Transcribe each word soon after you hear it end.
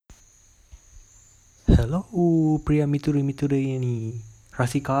Hello ප්‍රිය මිතුරු මිතුරයනි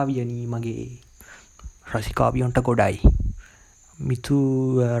රසිකාවියනි මගේ රසිකාවියොන්ට ගොඩයි මිතු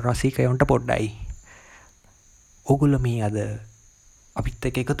රසිකයොන්ට පොඩ්ඩයි ඔගුල මේ අද අපිත්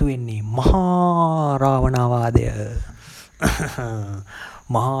එක එකතු වෙන්නේ මහාරාවනාවාදය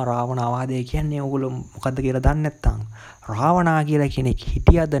මහාරාවනාවාදය කියන්නේ ඔගුල මොකක්ද කියලා දන්නත්තං රාවනා කියලා කෙනෙක්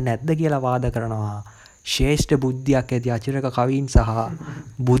හිටියද නැද්ද කියලා වාද කරනවා ශේෂ්ඨ බුද්ධියක් ඇති අචිරක කවීන් සහ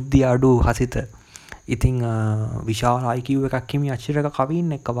බුද්ධිය අඩු හසිත ඉතිං විශාල අයිකිව් එකක් හිමි අච්චිරක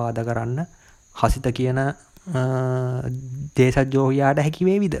කවීන් එක්ක වාද කරන්න හසිත කියන දේශජ්ජෝහයාට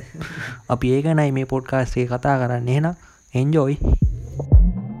හැකිවේවිද අපි ඒකනයි මේ පොඩ්කාස්ටේ කතා කරන්න එහෙනම් එන්ජෝයි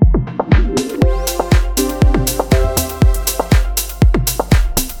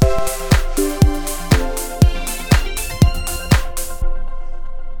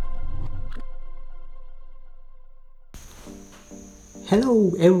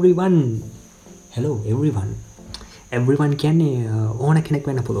Hello everyone කියන්නේ ඕන කෙනෙක්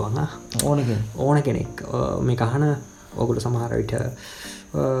වෙන්න පුළුවන් ඕන කෙනෙක් මේ කහන ඔගුල සමහර විට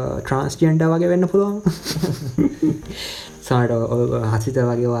ට්‍රන්ස්ජෙන්ඩර් වගේ වෙන්න පුළුවන් සමහරට හසිත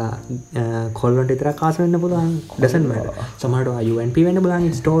වගේවා කොල්ලොන්ට විතරක් ආස වෙන්න පුළුවන් ඩසන්ට් මැටර් සමහරට UNP වෙන්න පුළුවන්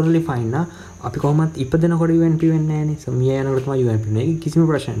it's totally fine අපි කොහොමත් ඉපදෙනකොට UNP වෙන්නේ නැහනේ මිය යනකොට තමයි UNP වෙන්නේ ඒක කිසිම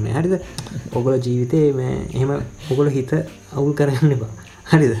ප්‍රශ්නයක් නැහැ හරිද ඔයගොල්ලෝ ජීවිතේ මේ එහෙම ඔයගොල්ලෝ හිත අවුල් කරගන්න එපා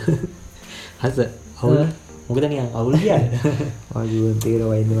හරිද හස අවුල් මොකද නිකන් අවුල් කියන්නේ ආයුවන් තේර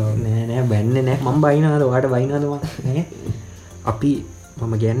වයින්නවා නෑ බැන්නේ නෑ මම බයිනවාද ඔයාට බයිනවාද මම නෑ අපි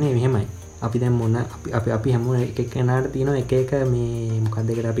මම කියන්නේ මෙහෙමයි අපි දැන් මොන අපි හැමෝම එක කෙනාට තියෙනවා එක එක මේ මොකක්ද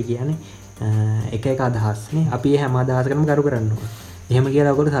ඒකට අපි කියන්නේ එක එක අදහස් නේ අපි හැම අදහසකටම කරු කරන්න ඕන එහෙම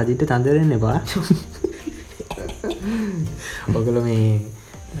කියලා ඔයගොල්ලෝ සාජිත්ට තන්ද දෙන්න එපා ඔයගොල්ලෝ මේ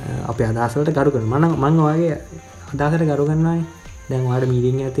අපේ අදහස් වලට කරු කරනවා මම ඔයාගේ අදහසට කරු කරනවානේ දැන් ඔයාලට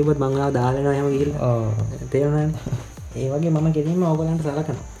මීටින් එකක් තිබ්බොත් මම ඔයාව දාලා යනවා එහෙම ගිහලා තේරුණානේ ඒ වගේ මම කෙලින්ම ඔයගොල්ලන්ට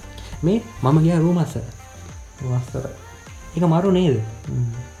සලකනවා මේ මම ගියා රූමස්සර ඒක මාරු නේද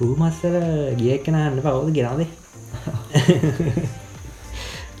රූමස්සර ගිය කෙනා අහන්න එපා කවුද ගෙනාවද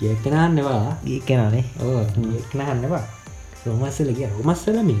ගිය කෙනා අහන්න එපා ගිය කෙනානේ ඔව් ගිය කෙනා අහන්න එපා රූමස්සර ගියා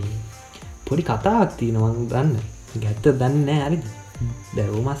රූමස්සර මේ පොඩි කතාවක් තියෙනවා මම දන්න ගැත්ත දන්නේ නැහැ හරිද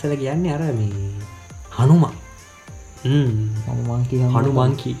දැන් රූමස්සර කියන්නේ අර මේ හනුමා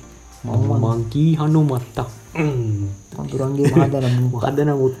මංකී හනුමත්තා පතුරන්ගේ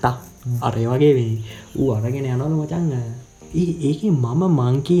හදන මුත්තා අරය වගේ වේ ඌ අරගෙන යනවද මචං ඒක මම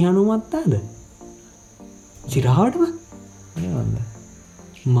මංකී හනුමත්තාද සිරහටම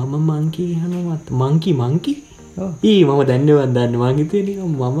මම මංකී හනුමත් මංකි ඒ මම දන්නවත් දන්න මංහිතේ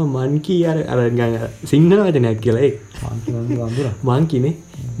මම මංකී අර සිංහල වචනයක් කියලා ඒ මංකිනේ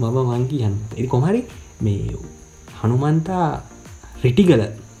මම මංකී හන්න ඒ කොමරි මේ හනුමන්තා රිටිගල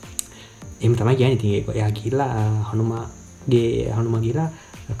එම තමයි ගැන ති යා කියලා හනුමගේ හනුම කියලා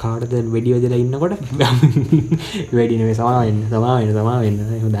කාඩද වැඩියෝ දෙලා ඉන්නකොට වැඩිනේ සමාවෙන්න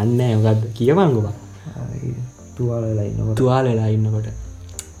දන්න යොකක්ද කියමංගුව තුවාලලා ඉන්නකොට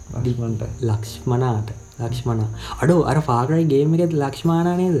ලක්ෂ්මණ අඩෝ අර පාගරයි ගේම එකෙත්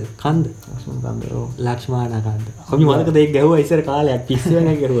ලක්ෂ්මානා නේද කන්ද ලක්ෂ්මානා කන්ද හොමි මලක දෙක් ගැහුව ඉස්සර කාලයක්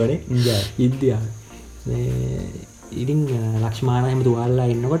පිස්සවන කරුවනේ ඉන්දියාව ඉරින් ලක්ෂ්මාන හැම තුවාල්ලා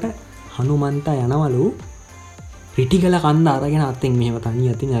ඉන්නකොට හනුමන්තා යනවලු රිටිකල කන්ද අරගෙන අත්තෙන් මෙහම තනි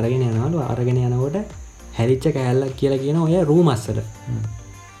අතින් අරගෙන යනවලු අරගෙන යනකොට හැරිච්ච කෑල්ලක් කියලා කියන ඔය රූමස්සල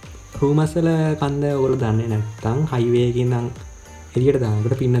කන්ද ඔගොල්ලෝ දන්නේ නැත්තම් හයිවේකින් නම් එළියට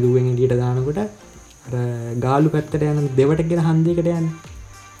දානකොට පින්න දුවෙන් එළියට දානකොට අර ගාලු පැත්තට යන දෙවට ගෙන හන්දියකට යන්නේ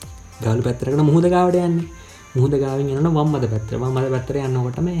ගාලු පැත්තට මුහුද ගාවට යන්නේ මුහුද ගාවින් යනකොට වම්මද පැත්තට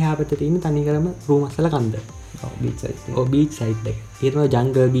යනකොටම එහා පැත්තේ තියෙන තනිකරම රූමස්සල කන්ද බීච් සයිට් එක ඒතම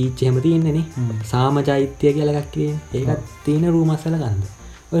ජංගල් බීච් එහෙම තියෙන්නේ නේ සාම චෛත්‍ය කියලා එකක් තියෙන්නේ ඒකත් තියෙන රූමස්සල කන්ද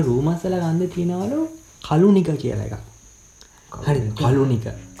ඔය රූමස්සල කන්ද තියෙනවලු කලුනික කියලා එකක් හරිද කලුනික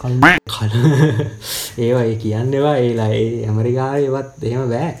ඒවා ඒ කියන්න එපා ඒලා ඒ ඇමරිකාවේ ඒවත් එහෙම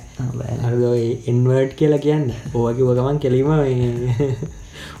බෑ අර ඔය එන්වර්ඩ් කියලා කියන්නේ ඕවා කිව්ව ගමන් කෙලිම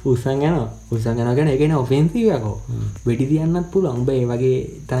උස්සන් යනවා ගැන ඒකන ඔෆෙන්සිව් එකෝ වෙඩි තියන්නත් පුළුවන් උඹ ඒ වගේ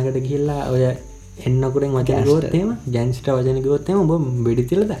තැනකට ගිහිල්ලා ඔය එන්නකුරෙන් වචන කිව්වොත් එහෙම ගැන්ස්ටර් වචන කිව්වොත් එහෙම උඹ වෙඩි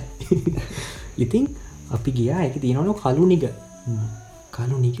තියලා දායි ඉතින් අපි ගියා ඒක තියෙනවලු කලුනික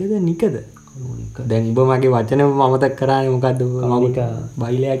නිකද දැන් උඹ මගේ වචන මතක් කරානේ මොකද්ද මම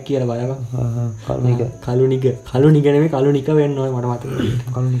බයිලයක් කියලා බලපන් කලුනික නෙමෙයි කලුනික වෙන්න ඕනේ මට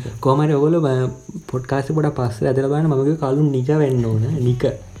මතක කලුනික කොහම හරි ඔයගොල්ලෝ පොඩ්කාස්ට් එක පොඩක් පස්සේ ඇදලා බලන්න මම කිව්වේ කලුනික වෙන්න ඕන නික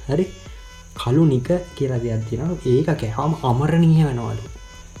හරි කලුනික කියලා දෙයක් තියෙනවා ඒක කෑවම අමරණීය වෙනවලු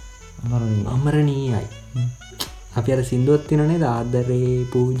අමරණීයයි අපි අර සින්දුවක් තියෙනවනේ ආදරේ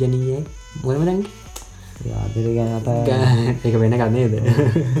පූජනීයයි මොකද ආදරේ ගැන කතා ඒක වෙන ගන්නේද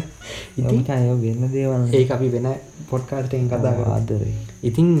ඉතින් අය වෙන දේවල් ඒක අපි වෙන පොඩ්කාස්ට් එකෙන් කතා කරමු ආදරේ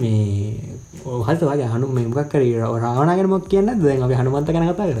ඉතින් මේ හරිද වගේ හනු මේ මොකක් කරේ රාවණා ගැන මොකක් කියන්නද දැන් අපි හනුමන්ත ගැන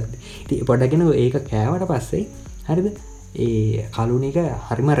කතා කරද්දි ඉතින් පොඩ්ඩක් කියනකො ඒක කෑවට පස්සේ හරිද ඒ කලුණික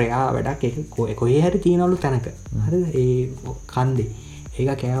හරිම රෙයා වැඩක් ඒක කොහේ හරි තියනවලු තැනක හරිද ඒ කන්දේ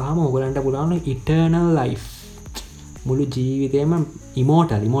ඒක කෑවහම ඔයගලන්ට පුළුවන් ඉටර්නල් ලයිෆ් මුළු ජීවිතේම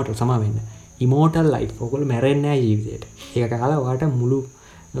ඉමෝටල් සමා වෙන්න ඉමෝටල් ලයිෆ් ඔයගොල්ලෝ මැරෙන්නේ නැහැ ජීවිතේට ඒක කාලා ඔයාට මුළු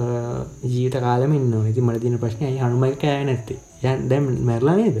ජීවිත කාලෙම ඉන්නවා ඉතින් මට තියෙන ප්‍රශ්නේ අය හනුම එක කෑවේ නැත්තේ දැන්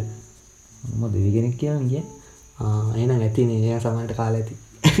මැරලා නේද මම දෙවි කෙනෙක් කියන්නේ එහෙනම් නැතිනේ එයා සමහරට කාලේ ඇති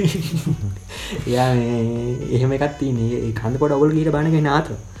එයා මේ එහෙම එකක් තියෙන්නේ ඒ කන්ද පොඩ ඔයගොල්ලෝ ගිහින් බලන්න ගිහින්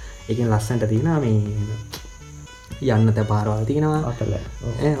ආතර ඒකෙන් ලස්සනට තියෙනවා මේ යන්න තේ පාරවල් තියෙනවා අතල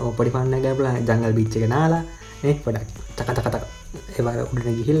ඔය පොඩි පන්න ගෑපලා ජංගල් බීච් එක නාලා නේ පොඩක් තක ඒ වගේ උඩට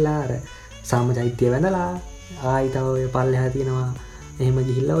ගිහිල්ලා අර සාම චෛත්‍ය වැඳලා ආයි තව ඔය පල්ලෙහා තියෙනවා එහෙම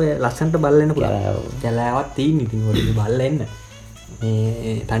ගිහිල්ලා ඔය ලස්සනට බලන්න පුළුවන් කැලෑවක් තියෙන ඉතින් ඔය බලලා එන්න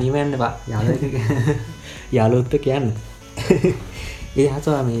මේ තනියම යන්න බා යාළුවොත් කියන්න ඒ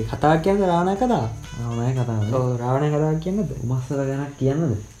හසවා මේ කතා කියන්නේ රාවණා කතාව ඔව් රාවණා කතාව කියන්නද උමස්සල ගැනක්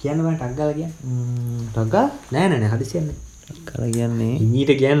කියන්නද කියන්න බෑ ටක් ගාලා කියන්න ටක් ගාලා නෑ හදිසියෙන් ටක් ගාලා කියන්නේ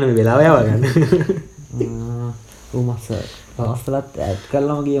ඉන්නීට කියන්න මේ වෙලාව යව ගන්න උමස්සලත් ඇඩ්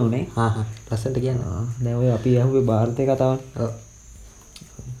කරලාම ගියෝනේ ලස්සනට කියන්න දැන් ඔය අපි අහුවේ ಭಾರತේ කතාවනේ ඔව්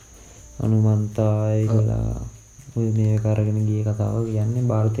අනුමන්තයි කියලා ඔය මේ කරගෙන ගිය කතාව කියන්නේ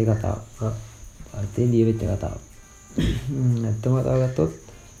ಭಾರತේ කතාව ಭಾರතේ ලියවිච්ච කතාව නැත්තම කතාව ගත්තොත්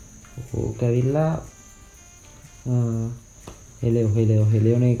ඕක ඇවිල්ලා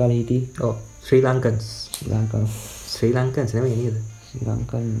හෙලෙෝනේ කාලේ හිටියේ ඔව් ශ්‍රී ලංකන්ස් නෙමෙයි නේද ශ්‍රී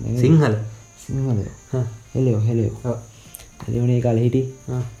ලංකන් නෙමෙයි සිංහලයෝ හෙලෙෝ හෙලෙෝනේ කාලේ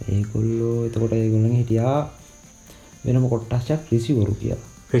හිටියේ ඒගොල්ලෝ එතකොට ඒගොල්ලන් හිටියා වෙනම කොට්ටාසක් ඍෂිවරු කියලා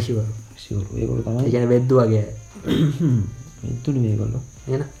ඍෂිවරු ඒගොල්ලෝ තමයි ඒ කියන්නේ වෙද්දු වගේ වෙද්දුනේ මේගොල්ලෝ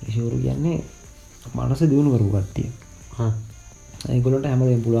එහෙනම් ඍෂිවරු කියන්නේ මනස දියුණු කරපු කට්ටිය ඒගොල්ලන්ට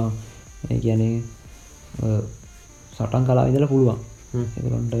හැමදේම පුළුවන් ඒ කියන්නේ සටන් කලාව ඉඳලා පුළුවන්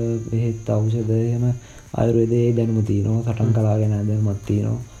ඒගොල්ලන්ට බෙහෙත් ඖෂධ එහෙම ආයුර්වේදයේ දැනුම තියෙනවා සටන් කලාව ගැන දැනුමක්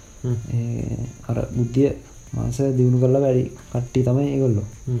තියෙනවා අර බුද්ධිය මනස දියුණු කරලා වැඩි කට්ටිය තමයි ඒගොල්ලෝ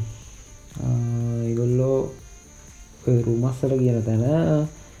ඒගොල්ලෝ ඔය රුමස්සල කියන තැන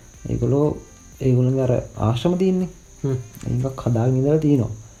ඒගොල්ලන්ගේ අර ආශ්‍රම තියෙන්නේ ඒකක් හදාගෙන ඉඳලා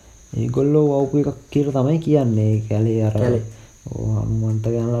තියෙනවා ඒගොල්ලෝ වවුපු එකක් කියලා තමයි කියන්නේ කැලේ අර හනුමන්ත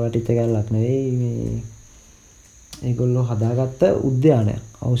ගානලා වැටිච්ච කැලලක් නෙවෙයි මේ ඒගොල්ලෝ හදාගත්ත උද්‍යානයක්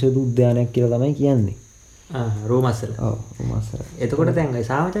ඖෂධ උද්‍යානයක් කියලා තමයි කියන්නේ රෝමස්සල ඔව් රෝමස්සල එතකොට දැන් ඒ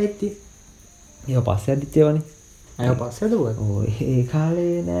සාම චෛත්‍ය ඒක පස්සේ අදිච්චේවනේ අය පස්සේ දුවා ඔව් ඒ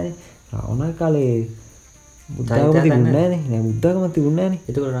කාලේ නෑනේ රාවණා කාලේ බුද්ධාගම තිබුණේ නෑනේ නෑ බුද්ධාගම තිබුණේ නෑනේ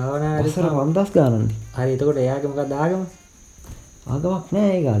එතකොට රාවණා වසර 5000 ගානන්නේ හරි එතකොට එයාගේ මොකක්ද ආගම ආගමක්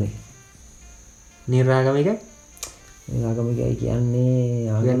නෑ ඒ කාලේ නිර්ආගමික ආගමිකයි කියන්නේ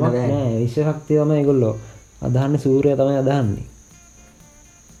ආගමක් නෑ විශ්ව ශක්තිය තමයි ඒගොල්ලෝ අදහන්නේ සූර්යයා තමයි අදහන්නේ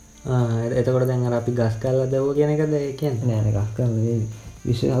එතකොට දැන් අර අපි ගස් කල්ලා දැවුවා කියන එකද ඒ කියන්නේ නෑ නෑ ගස් කල්ලා නෙවෙයි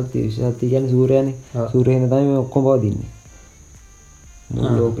විශ්ව ශක්තිය කියන්නේ සූර්යයානේ සූර්යයෙන් තමයි මේ ඔක්කොම පවතින්නේ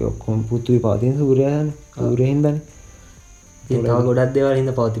මුළු ලෝකෙ ඔක්කොම පෘථිවි පවතින සූර්යයානේ සූර්යයෙන්දනේ තව ගොඩක් දේවල්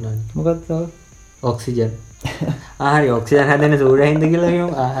හින්දා පවතිනවානේ මොකක්ද තව ඔක්සිජන් හරි ඔක්සිජන් හැදෙන්නේ සූර්යයෙන්ද කියලා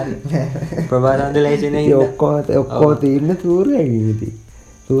කියමු හරි ප්‍රභාසන්ත ලේසිනේ හින්දා ඔක්කොම තියෙන්නේ සූර්යයෙන් ඉතින්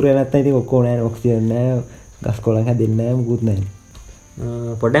සූර්යය නැත්නම් ඉතින් ඔක්කොම නෑ ඔක්සිජන් නෑ ගස් කොළන් හැදෙන්නේ නෑ මුකුත්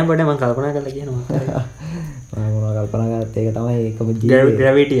නෑ පොඩ්ඩක් මම කල්පනා කරලා කියනවා මම කල්පනා කරත් ඒක තමයි ඒකම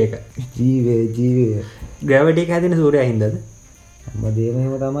ග්‍රැවිටි එක ජීවය ග්‍රැවිටි එක හැදෙන්නේ සූර්යයා හින්දාද හැමදේම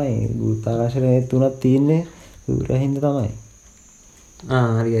එහෙම තමයි ගුරුත්වාකර්ෂණය තුනක් තියෙන්නේ සූර්යයා හින්දා තමයි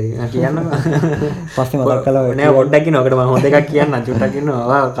හරි කියන්න පස්සේ මතක් කළා නෑ පොඩ්ඩක් කියන්න ඔකට මම හොඳ එකක් කියන්න චුට්ටක්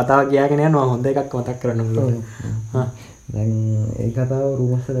කියනවා කතාව කියාගෙන යනවා මම හොඳ එකක් මතක් කරන්න ඕන දැන් ඒ කතාව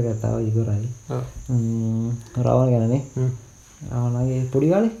රුමස්සල කතාව ඉවරයි රාවණ ගැනනේ රාවණගේ පොඩි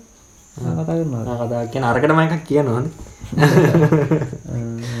කාලේ කතා කරනවා කතා කියන අරකටම එකක් කියනවාද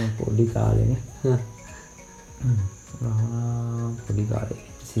පොඩි කාලේනේ රාවණ පොඩි කාලේ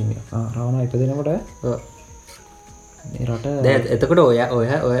රාවණ ඉපදෙනකොට මේ රට එතකොට ඔය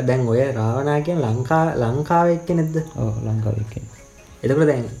දැන් ඔය රාවණා කියන ලංකාවේ එක්කෙනෙක්ද ඔව් ලංකාවේ එක්කෙනෙක් එතකොට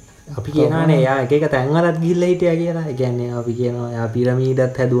දැන් අපි කියනවානේ එයා එක එක තැන්වලත් ගිහිල්ලා හිටියා කියලා. ඒ කියන්නේ අපි කියනවා එයා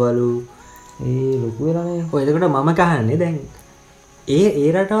පිරමීඩත් හැදුවලු. ඒ ලොකු වෙලානේ. ඔය එතකොට මම කහන්නේ දැන්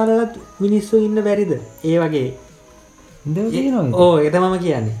ඒ රටවලත් මිනිස්සු ඉන්න බැරිද? ඒ වගේ ඉඳලා තියෙනවා. ඔව් ඒක තමයි මම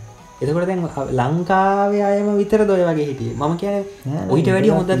කියන්නේ. එතකොට දැන් ලංකාවේ අයම විතරද ඔය වගේ හිටියේ? මම කියන්නේ ඔයිට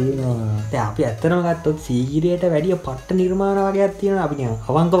වැඩිය හොඳ දැන් අපි ඇත්තටම ගත්තොත් සීගිරියට වැඩිය පට්ට නිර්මාණ වගේක් තියෙනවා. අපි නිකන්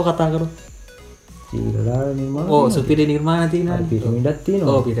අවංකව කතා කරමු. සීගිරිලා නිර්මාණ සුපිරි නිර්මාණ තියෙනවා. පිරමිඩක්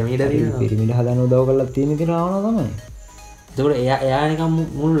තියෙනවා. පිරමිඩ තියෙනවා. පිරමිඩ හදන්න උදව් කරලා තියෙන ඉතින් රාවණා තමයි. එතකොට එයා නිකන්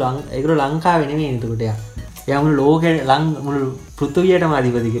මුළු ඒගොල්ලෝ ලංකාවේ නෙමෙයි එතකොට එයා මුළු ලෝකේ මුළු පෘථිවියටම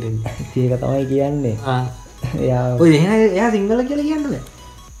අධිපති කෙනෙක්. ඒක තමයි කියන්නේ. එයා ඔය එයා සිංහල කියලා කියන්නේ බෑ.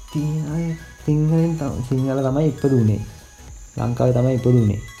 සිංහල තමයි ඉපදුනේ. ලංකාවේ තමයි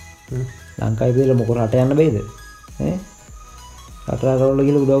ඉපදුනේ. ලංකාවේ ඉපදලා මොකද රට යන්න බැයිද? ඈ රට රටවල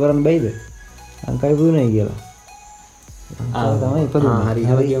ගිහලා උදව් කරන්න බැයිද? ලංකාවේ ඉපදුනේ කියලා. ලංකාවේ තමයි ඉපදුනේ. හරි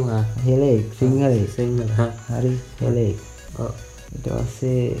හරි කියමු. හෙලේ සිංහලේ සිංහල. හරි හෙලේ. ඔව්. ඊට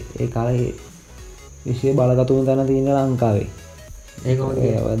පස්සේ ඒ කාලේ විශ්ව බලගතුන් තැන තියෙන ලංකාවේ. ඒක ඔය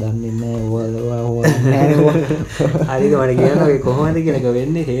දන්නේ නැහැ. ඔය හරිද මට කියන්න ඔය කොහොමද කියලා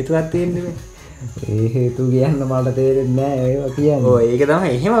වෙන්නේ හේතුවක් තියෙන්නේ. ඒ හේතු කියන්න මට තේරෙන්නේ නැහැ ඒවා කියන්නේ. ඔය ඒක තමයි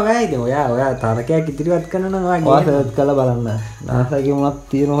එහෙම වෙයි. ඉතින් ඔයා තරකයක් ඉදිරියට කරනවා නම් ඔයා සර්ච් කරලා බලන්න. නාසාගේ මොනක්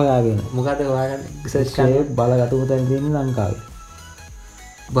තියෙන හොයාගෙන. මොකද හොයාගන්න සර්ච් කරලා බලගතුන් තැන තියෙන ලංකාවේ.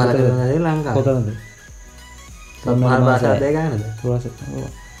 බලගතුන් තැන ලංකාවේ. කොතනද? සම්මාන භාෂා දෙක ගන්නද?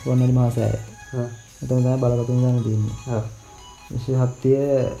 වන්නලි මාසය. එතන තමයි බලගතුන් තැන තියෙන්නේ. ඔව්. විශේෂත්වය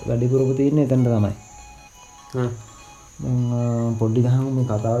වැඩිපුරම තියෙන්නේ එතනට තමයි. පොඩ්ඩි ගහමු මේ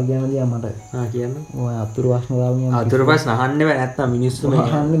කතාව කියන්න දියා මට. කියන්න. ඔය අතුරු ප්‍රශ්න දාමු යන්න. අතුරු ප්‍රශ්න අහන්න බෑ නැත්තම් මිනිස්සු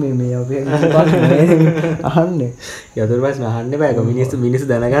අහන්නේ මේ අපේ ප්‍රශ්න අහන්නේ. අතුරු ප්‍රශ්න අහන්න බෑ. මිනිස්සු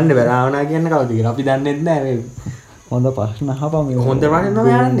දැනගන්න බෑ රාවණා කියන්නේ කවුද කියලා. අපි දන්නේ නැහැ මේ. හොඳ ප්‍රශ්න අහපන් මේ. හොඳ ප්‍රශ්න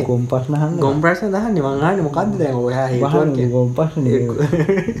තමයි අහන්නේ. ගොම් ප්‍රශ්න අහන්නේ. ගොම් ප්‍රශ්න අහන්නේ. මං අහන්නේ මොකද්ද දැන් ඔයා හේතුවක් කියන්නේ. ගොම් ප්‍රශ්න නේ.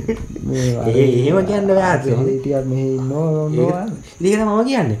 එහෙම කියන්න බෑ. ටිකක් මෙහෙ ඉන්නවා නෝනවා. ඉතින් මම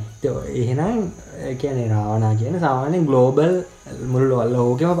කියන්නේ. එහෙනම් කියන්නේ රාවණා කියන්නේ සාමාන්‍යයෙන් ග්ලෝබල් මුළු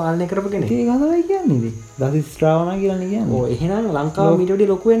ලෝකෙම පාලනය කරපු කෙනෙක්. ඒක තමයි කියන්නේ ඉතින්. දසිස් රාවණා කියලානේ කියන්නේ. ඔව් එහෙනම් ලංකාව මීට වඩා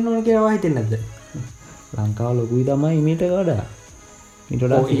ලොකු වෙන්න ඕන කියලා හිතෙන්නේ නැද්ද? ලංකාව ලොකුයි තමයි මීට වඩා.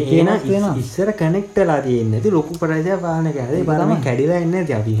 ඉස්සර කනෙක්ට් වෙලා තියෙන්නේ. ඉතින් ලොකු ප්‍රදේශයක් පාලනය කරනවා. ඒ බලන්න කැඩිලා ඉන්නේ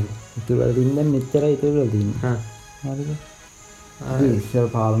නැති අපි එහෙම. ඉතුරු වෙලා තින්නේ මෙච්චරයි ඉතුරු වෙලා තින්නේ. හරිද? ඉස්සර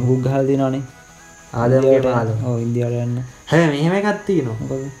පාලන කුක් ගහලා තියෙනවානේ. ආදම්ගේ පාලන. ඔව් ඉන්දියාවට යන්න. හැබැයි මෙහෙම එකක් තියෙනවා.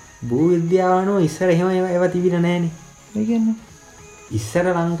 මොකද? භූ විද්‍යාව අනුව ඉස්සර එහෙම ඒවා තිබිලා නැහනේ. ඒ කියන්නේ ඉස්සර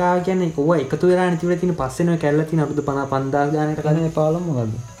ලංකාව කියන්නේ කොහොම එකතු වෙලානේ තිබිලා තියෙන පස්සේ නෝ කැල්ල තියෙන අවුරුදු 5000 ගානකට කලින් පාලම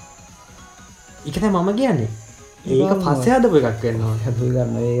මොකද්ද? ඒක තමයි මම කියන්නේ. ඒක පස්සේ හදපු එකක් වෙන්න ඕනේ. හදපු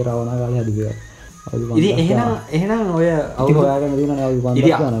ගන්න ඒ රවණා කාලේ හදපු එකක්. ඉතින් එහෙනම් ඔය අවුරුදු හොයාගෙන තියෙනනේ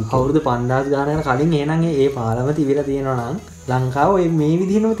අවුරුදු 5000 ගානකට කලින් එහෙනම් ඒ පාලම තිබිලා තියෙනවා නම් ලංකාව මේ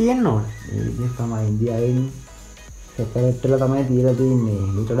විදිහම තියෙන්න ඕනේ. මේ විදිහ තමයි ඉන්දියාවෙන් සෙපරේට් වෙලා තමයි තියලා තියෙන්නේ.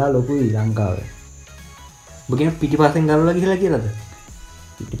 ඊට වඩා ලොකුයි ලංකාවේ. ඔබ කියන පිටිපස්සෙන් ගලවලා ගිහලා කියලාද?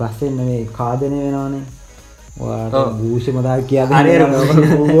 පිටිපස්සෙන් නෙමෙයි කාදනය වෙනවනේ. ඔයාට භූෂම දා කියන්නේ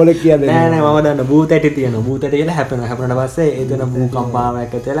ඕගොල්ලෝ කියන්නේ නෑ නෑ මම දන්න භූත ඇටි තියෙනවා. භූත ඇටි කියලා හැපෙනවා. හැපුණාට පස්සේ එතන භූකම්පාවක්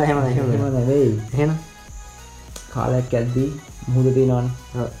ඇති වෙලා එහෙම නෙවෙයි. එහෙනම් කාලයක් යද්දී මුහුද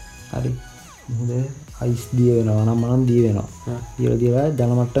තියෙනවනේ. හරි. මුහුද අයිස් දිය වෙනවා නම් මනම් දිය වෙනවා. දියලා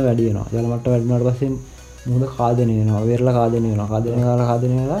ජල මට්ටම වැඩි වෙනවා. ජල මට්ටම වැඩි වුණාට පස්සේ මුහුද කාදනය වෙනවා. වෙරළ කාදනය වෙනවා.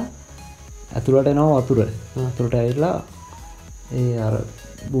 කාදනය වෙලා ඇතුළට එනවා වතුර. වතුරට ඇවිල්ලා ඒ අර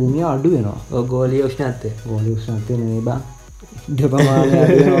භූමිය අඩු වෙනවා. ඔය ගෝලීය උෂ්ණත්වය. ගෝලීය උෂ්ණත්වය නෙවෙයි බං. ඉඩ ප්‍රමාණය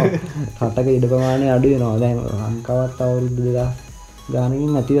අඩු වෙනවා. රටක ඉඩ ප්‍රමාණය අඩු වෙනවා. දැන් ලංකාවත් අවුරුදු 2000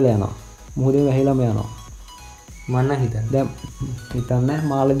 ගානකින් නැති වෙලා යනවා. මුහුදේ වැහිලාම යනවා. මන්න හිතන්නේ. දැන් හිතන්නේ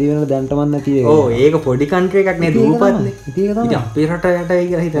මාලදීව වල දැන්ටමත් නැති වෙයි. ඔව් ඒක පොඩි කන්ට්‍රි එකක් නේ දූපත්නේ. ඉතින් ඒක තමයි. ඉතින් අපේ රට යටයි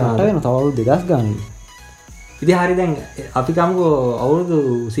කියලා හිතනවා. රට වෙන තව අවුරුදු 2000 ගානකින්. ඉතින් හරි දැන් අපි ගමුකෝ අවුරුදු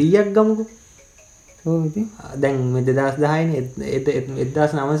 100ක් ගමුකෝ. ඔව් ඉතින් දැන් මේ 2010 නේ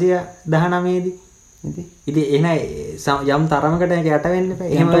 1919 දී. ඉතින් එන යම් තරමකට ඒක යට වෙන්න එපා.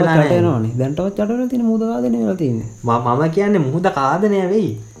 එහෙම වෙලා නැහැ. දැන්ටවත් යට වෙලා තියෙන මුහුද කාදනය වෙලා තියෙන්නේ. මම කියන්නේ මුහුද කාදනය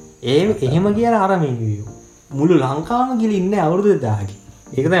වෙයි. එහෙම කියලා අර මේ මුළු ලංකාවම ගිලින්නේ අවුරුදු 2000කින්.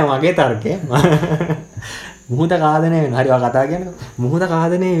 ඒක තමයි මගේ තර්කය. මුහුද කාදනය වෙනවා. හරි ඔයා කතා කියන්නේ මුහුද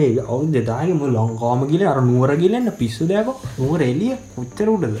කාදනය වෙයි. අවුරුදු 2000කින් මුළු ලංකාවම ගිලින අර නුවර ගිලෙන්න පිස්සු දෙයක්ව නුවර එළිය කොච්චර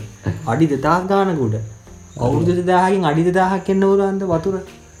උඩද? අඩි 2000 ගානක උඩ. අවුරුදු 2000කින් අඩි 2000ක් එන්න උරන්ද වතුර.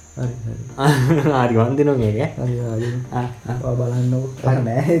 හරි හරි. හරි වන්දිනෝ මේක. හරි හරි. ඔයා බලන්නකො.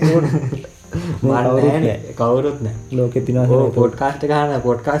 නෑ ඒක කවුරුත් නෑ. ලෝකෙ තියනවා. ඔව් පොඩ්කාස්ට් එක අහන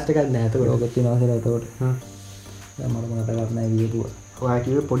පොඩ්කාස්ට් එකක් නෑ. ඒක ලෝකෙ තියනවා කියලා ඒතකොට. දැන් මට මතකත් නෑ කියපුවා. ඔයා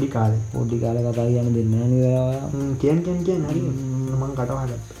කිව්වේ පොඩි කාලේ කතා කියන්න දෙන්නේ නෑ නේද ඔයා? කියන්න හරි මම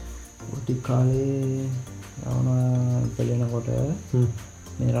කටවහගත්තා. පොඩි කාලේ යවනවා ඉතලෙනකොට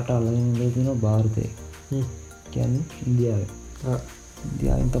මේ රට අල්ලගෙන ඉඳලා තියෙනවා ಭಾರತේ. කියන්නේ ඉන්දියාවේ.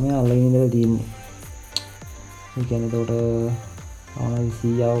 ඉන්දියාවෙන් තමයි අල්ලගෙන ඉඳලා තියෙන්නේ. ඒ කියන්නේ එතකොට රාවණ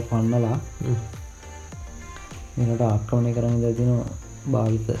සීයාව පන්නලා මෙරට ආක්‍රමණය කරන්න ඉඳලා තියෙනවා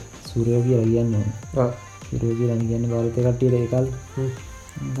භාවිත සූර්යෝ කියලා කියන්නේ. සූර්යෝ කියලා කියන්නේ භාවිත කට්ටියට ඒ කාලේ.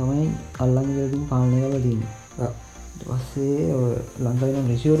 තමයි අල්ලන් ඉඳලා තියෙන පාලනය කරලා තියෙන්නේ. ඊට පස්සේ ඔය ලංකාවේ නම්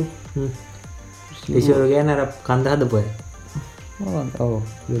ඍෂිවරු ඍෂිවරු කියන්නේ අර කන්ද හදපු අය. ඔව්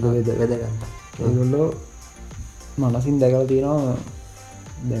වෙද ගන්න. ඒගොල්ලෝ මනසින් දැකලා තියෙනවා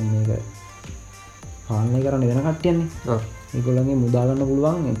දැන් මේක පාලනය කරන්න වෙන කට්ටියන්නේ. ඒගොල්ලන්ගේ මුදා ගන්න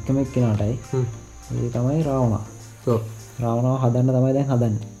පුළුවන් එකම එක්කෙනාටයි. ඒ තමයි රාවණා. රාවණාව හදන්න තමයි දැන්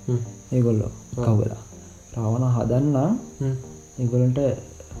හදන්නේ. ඒගොල්ලෝ කවුලා. රාවණා හදන්න ඒගොල්ලන්ට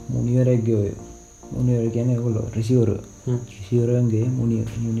මුනිවරයෙක්ගේ ඔය මුනිවර කියන්නේ ඒගොල්ලෝ ඍෂිවරු. ඍෂිවරුන්ගේ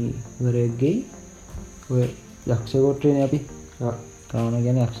මුනිවරයෙක්ගේ ඔය යක්ෂ ගෝත්‍රයනේ අපි. රාවණා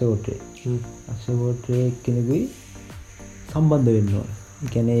කියන්නේ යක්ෂ ගෝත්‍රය. යක්ෂ ගෝත්‍රයේ කෙනෙකුයි සම්බන්ධ වෙන්න ඕන. ඒ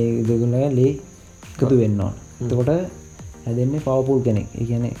කියන්නේ ඒ දෙගොල්ලන්ගේ ලේ එකතු වෙන්න ඕන. එතකොට හැදෙන්නේ පවර්ෆුල් කෙනෙක්. ඒ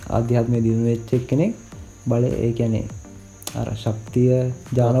කියන්නේ ආධ්‍යාත්මයේ දිනු වෙච්ච කෙනෙක් බලය ඒ කියන්නේ අර ශක්තිය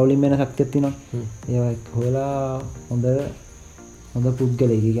ඥාන වලින් වෙන ශක්තියක් තියෙනවා. ඒක හොයලා හොඳ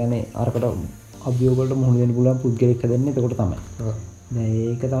පුද්ගලයෙක්. ඒ කියන්නේ අරකට අභියෝග වලට මුහුණ දෙන්න පුළුවන් පුද්ගලයෙක් හදන්නේ එතකොට තමයි. දැන්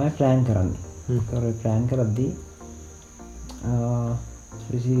ඒක තමයි ප්ලෑන් කරන්නේ. ඒක ප්ලෑන් කරද්දී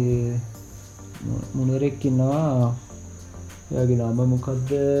ඍෂි මුනිවරයෙක් ඉන්නවා. එයාගේ නම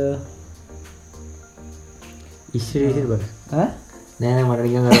මොකද්ද? ඉස්රේල් බල. නෑ මට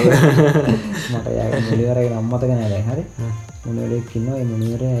නිකන් අර මට යාගේ මුනිවරගේ නම මතක නෑ දැන්. හරි. මුනිවරයෙක් ඉන්නවා. ඒ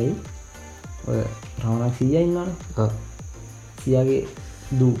මුනිවරයයි ඔය රාවණා සීයා ඉන්නවනේ. සීයාගේ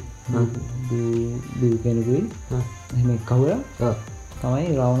දූ කෙනෙකුයි එහෙම කවුලා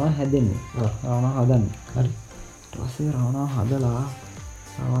තමයි රාවණා හැදෙන්නේ. රාවණා හදන්නේ. හරි. ඊට පස්සේ රාවණා හදලා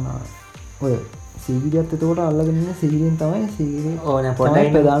රාවණා ඔය සීගිරියත් එතකොට අල්ලගෙන ඉන්න සීගිරියෙන් තමයි සීගිරිය ඕනේ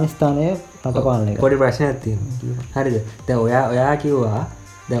පොඩ්ඩක් ප්‍රධාන ස්ථානයේ රට පාලනය කරන්නේ. පොඩි ප්‍රශ්නයක් තියෙනවා. හරිද? දැන් ඔයා කිව්වා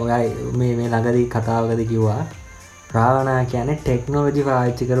දැන් ඔයා මේ ළඟදී කතාවකදී කිව්වා රාවණා කියන්නේ ටෙක්නොලොජි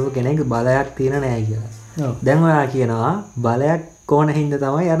පාවිච්චි කරපු කෙනෙක් බලයක් තියෙන නෑ කියලා. දැන් ඔයා කියනවා බලයක් කොන හින්දා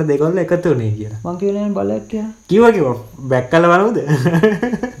තමයි අර දෙගොල්ල එකතු වුනේ කියලා. මං කියන්නේ බලයක් කියලා. කිව්වා බැක් කළා බලමුද?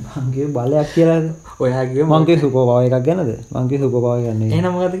 මං කිව්වේ බලයක් කියලාද? ඔයා කිව්වේ මං කිව්වේ සුපර් පවර් එකක් ගැනද? මං කිව්වේ සුපර් පවර් එකක් නෙවෙයි.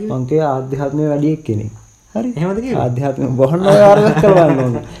 එහෙනම් මොකද කිව්වේ? මං කිව්වේ ආධ්‍යාත්මයේ වැඩි කෙනෙක්. හරි. එහෙමද කිව්වේ? ආධ්‍යාත්මික බොහොම ඔය අරගෙන කරවන්න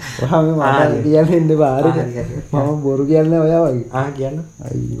ඕනේ. ඔයා මේ මට කියන්නේ ඉන්න බා හරිද? මම බොරු කියන්නේ ඔයා වගේ. කියන්න.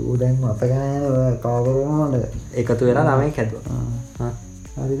 අයියෝ දැන් මතක නැහැ ඔය කවකරනවද? එකතු වෙලා ළමයි හැදුවා.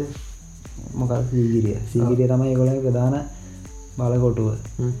 හරිද? මොකක්ද සීගිරිය? සීගිරිය තමයි ඒගොල්ලන්ගේ ප්‍රධාන බලකොටුව.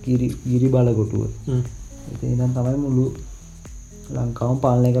 ගිරි බලකොටුව. ඉතින් ඉතින් තමයි මුළු ලංකාවම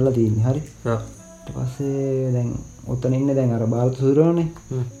පාලනය කරලා තියෙන්නේ. හරි. ඊට පස්සේ දැන් ඔතන ඉන්නේ දැන් අර ಭಾರತ සූරෝනේ.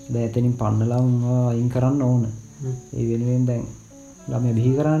 දැන් එතනින් පන්නලා අයින් කරන්න ඕන. ඒ වෙනුවෙන් දැන් ළමයා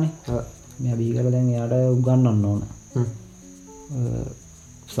බිහි කරානේ. මෙයා බිහි කරලා දැන් එයාට උගන්වන්න ඕන.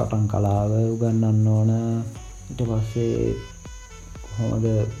 සටන් කලාව උගන්වන්න ඕන. ඊට පස්සේ කොහොමද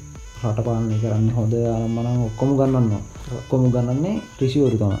රට පාලනය කරන්නේ හොඳ ආරම්භණම් ඔක්කොම උගන්වන්න ඕන. ඔක්කොම උගන්වන්නේ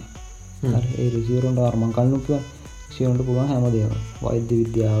ඍෂිවරු තමයි. හරි. ඒ ඍෂිවරුන්ට අර මං කලින් කිව්වා ඍෂිවරුන්ට පුළුවන් හැමදේම. වෛද්‍ය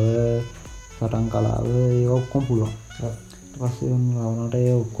විද්‍යාව සටන් කලාව ඒ ඔක්කොම පුළුවන්. ඊට පස්සේ රාවණාට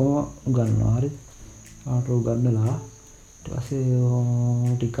ඒ ඔක්කොම උගන්වනවා. හරි. ආට උගන්වලා ඊට පස්සේ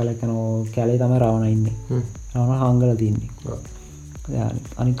ටික කාලයක් යනවා කැලේ තමයි රාවණා ඉන්නේ. රාවණා හංගලා තින්නේ.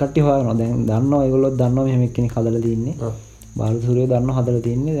 අනික කට්ටිය හොයනවා. දැන් දන්නවා ඒගොල්ලෝ දන්නවා මෙහෙම එක්කෙනෙක් හදලා තින්නේ. බාල සූර්යෝ දන්නවා හදලා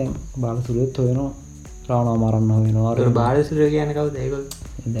තින්නේ. දැන් බාල සූර්යොත් හොයනවා රාවණා මරන්න හොයනවා. ඒ බාල සූර්යෝ කියන්නේ කවුද ඒගොල්ලෝ?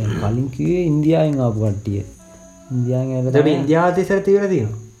 දැන් කලින් කිව්වේ ඉන්දියාවෙන් ආපු කට්ටිය. ඉන්දියාවෙන් ඇවිල්ලා ඒකට ඉන්දියාවත් ඉස්සර තියලා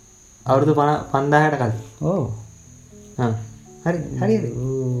තියෙනවා. අවුරුදු 5000කට කලින්. ඔව්. හරි.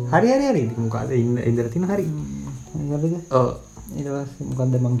 මොකද ඉඳලා තියෙන හරි. හරිද? ඔව්. ඊට පස්සේ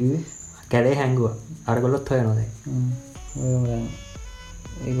මොකද්ද මං කිව්වේ? කැලේ හැංගුවා. අරගොල්ලොත් හොයනවා දැන්. ඔය දැන්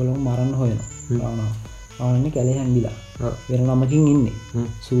ඒගොල්ලෝ මරන්න හොයනවා. රාවණා. රාවණනේ කැලේ හැංගිලා. වෙන නමකින් ඉන්නේ.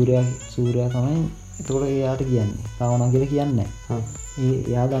 සූර්යා තමයි එතකොට එයාට කියන්නේ. රාවණා කියලා කියන්නේ නැහැ.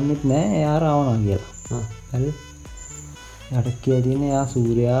 එයා දන්නෙත් නැහැ එයා රාවණා කියලා. හරිද? එයාට කියලා තියෙන්නේ එයා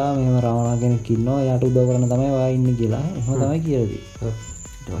සූර්යා මෙහෙම රාවණා කෙනෙක් ඉන්නවා. එයාට උදව් කරන්න තමයි ඔයා ඉන්නේ කියලා. එහෙම තමයි කියලා තියෙන්නේ.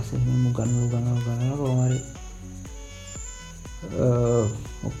 ඊට පස්සේ එහෙම උගන්වනවා කොහොම හරි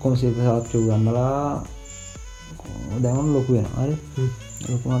ඔක්කොම සීපසාත්‍රි උගන්වලා දැන් ලොකු වෙනවා. හරි.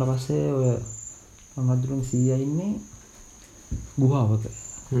 ලොකු වුණාට පස්සේ ඔය මහදුරුන් 100 ඉන්නේ ගුහාවක.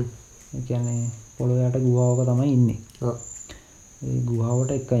 ඒ කියන්නේ පොළොව යට ගුහාවක තමයි ඉන්නේ. ඒ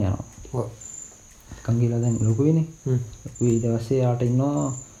ගුහාවට එක යනවා. එකන් ගිහලා දැන් ලොකු වෙන්නේ. ඊට පස්සේ යාට ඉන්නවා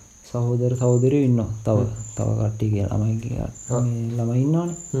සහෝදර සහෝදරියෝ ඉන්නවා. තව කට්ටිය කියලා ළමයි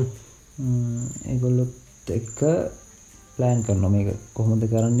ඉන්නවනේ. ඒගොල්ලොත් එක්ක ප්ලෑන් කරනවා මේක කොහොමද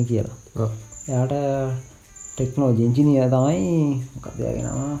කරන්න කියලා. ඔව්. එයාට ටෙක්නෝලොජි ඉංජිනේර් තමයි මොකක්ද එයාගේ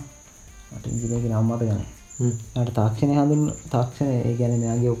නම? මට ඉංජිනේර්ගේ නම මතක නැහැ. එයාට තාක්ෂණය ඒ කියන්නේ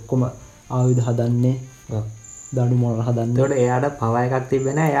මෙයාගේ ඔක්කොම ආයුධ හදන්නේ, ඔව්. දඩු මොන හදන්නේ. ඒකට එයාට පව එකක්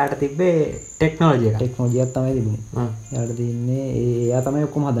තිබ්බේ නැහැ. එයාට තිබ්බේ ටෙක්නොලොජි එකක්. ටෙක්නෝලොජියක් තමයි තිබුණේ. එයාට තියෙන්නේ එයා තමයි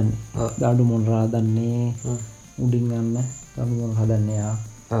ඔක්කොම හදන්නේ. දඩු මොන හදන්නේ, උඩින් යන්න දඩු මොන හදන්නේ එයා.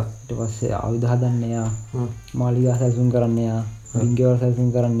 ඊට පස්සේ ආයුධ හදන්නේ එයා. මාලිගා සැලසුම් කරන්නේ එයා. රින්ගවල සැලසුම්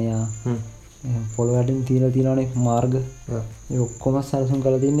කරන්නේ එයා. පොළොව යටින් තියෙනවනේ මාර්ග. ඒ ඔක්කොම සැලසුම්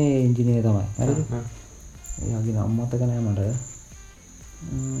කරලා තින්නේ ඉංජිනේර තමයි. හරිද? එයාගේ නම මතක නැහැ මට.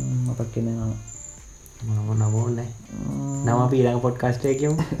 මතක් වෙන්නේ නැහැ. නම ඕනේ. නම අපි ඊළඟ පොඩ්කාස්ට් එකේ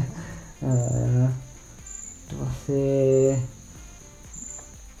කියමු. ඊට පස්සේ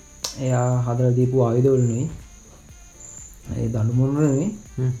එයා හදලා දීපු ආයුධ වලුනේ ඒ දඬු මොන නෙමෙයි.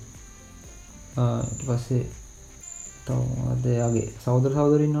 ඊට පස්සේ තව මොකද එයාගේ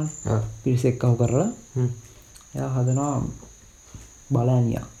සහෝදර ඉන්නවනේ. පිරිස එක්කව කරලා එයා හදනවා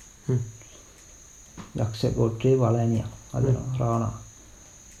බලෑනියා. යක්ෂ ගෝත්‍රයේ බලෑනියා හදනවා රාවණා.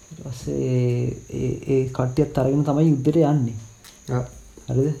 ඊට පස්සේ ඒ කට්ටියත් අරගෙන තමයි යුද්ධෙට යන්නේ.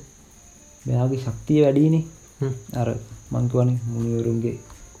 හරිද? මෙයාගේ ශක්තිය වැඩිනේ. අර මං කියවනේ මුනිවරුන්ගේ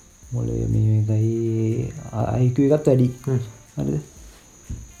මොලේ මේකයි IQ එකත් වැඩි. හරිද?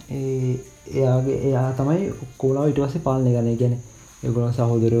 එයා තමයි ඔක්කොම ඊට පස්සේ පාලනය කරන්නේ. කියන්නේ ඒගොල්ලෝ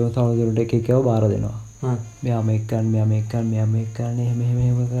සහෝදරයන්ට එක එකව බාර දෙනවා. මෙයා මේක කරන්න, මෙයා මේක කරන්න, මෙයා මේක කරන්න,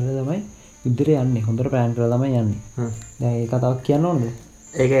 එහෙම කරලා තමයි යුද්ධෙට යන්නේ. හොඳට ප්ලෑන් කරලා තමයි යන්නේ. දැන් ඒ කතාවක් කියන්න ඕනද?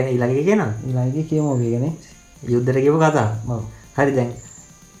 ඒක ඊළඟේ කියනවා. ඊළඟේ කියමු අපි කියන්නේ යුද්ධෙට කියපු කතාව. ඔව්. හරි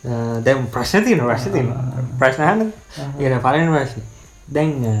දැන් ප්‍රශ්න තියෙනවා. ප්‍රශ්න අහන්න. ඊට පළවෙනි ප්‍රශ්නේ.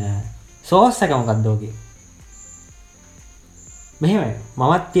 දැන් සෝස් එක මොකක්ද ඔගේ? මෙහෙමයි.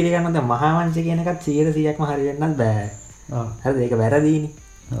 මමත් පිළිගන්නවා දැන් මහා වංශය කියන එකත් 100%ක්ම හරි වෙන්නත් බෑ. හරිද? ඒක වැරදීනේ.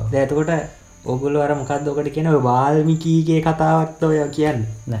 දැන් එතකොට ඕගොල්ලෝ අර මොකද්ද ඔකට කියන ඔය වාල්මීකිගේ කතාවත් ඔය කියන්නේ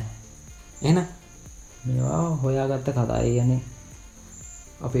නෑ. එහෙනම් මේවා හොයාගත්ත කතා. ඒ කියන්නේ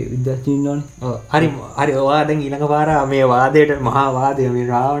අපේ විද්‍යාඥයෝ ඉන්නවනේ. ඔව්. හරි ඔයා දැන් ඊළඟ පාර මේ වාදයට මහා වාදය මේ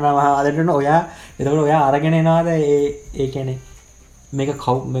රාවණ මහා වාදයට යන ඔයා එතකොට ඔයා අරගෙන එනවාද ඒ කියන්නේ මේක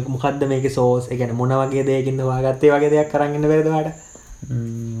මේක මොකද්ද මේකේ සෝස්? ඒ කියන්නේ මොන වගේ දෙයකින්ද හොයාගත්තේ වගේ දෙයක් අරන් ඉන්න බැරිද ඔයාට?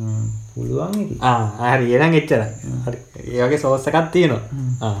 පුළුවන් ඉතින්. හරි එහෙනම් එච්චරයි. හරි. ඒ වගේ සෝස් එකක්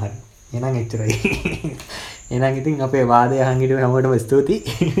තියෙනවා. හරි. එහෙනම් එච්චරයි. එහෙනම් ඉතින් අපේ වාදය අහන් හිටපු හැමෝටම ස්තුතියි.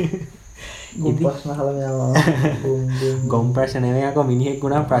 ප්‍රශ්න අහලා යනවා. ගොම් ප්‍රශ්න නෙවෙයි අකෝ මිනිහෙක්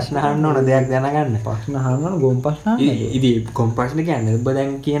ගුණා ප්‍රශ්න අහන්න ඕන දෙයක් දැනගන්න. ප්‍රශ්න අහන්න ඕන ගොම් ප්‍රශ්න අහන්න. ඉතින් ගොම් ප්‍රශ්න කියන්නේ ඔබ දැන්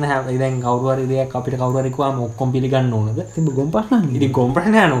කියන දැන් කවුරු හරි දෙයක් අපිට කවුරු හරි කිව්වම ඔක්කොම පිළිගන්න ඕනද? ඉතින් ගොම් ප්‍රශ්න අහන්න. ඉතින් ගොම්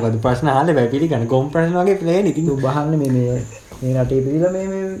ප්‍රශ්න අහන්න මොකද? ප්‍රශ්න අහන්න බෑ පිළිගන්න. ගොම් ප්‍රශ්න වගේ ප්ලේන් ඉතින් ඔබ අහන්නේ මේ රටේ ඉපදිලා මේ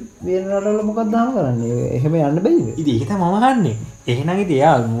වෙන රටවල මොකක්ද අහම කරන්නේ? එහෙම යන්න බැයිද? ඉතින් ඒක තමයි මම අහන්නේ. එහෙනම් ඉතින්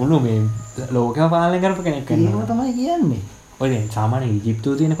එයා මුළු මේ ලෝකෙම පාලනය කරපු කෙනෙක් වෙනවා. එහෙම තමයි කියන්නේ. ඔය දැන් සාමාන්‍ය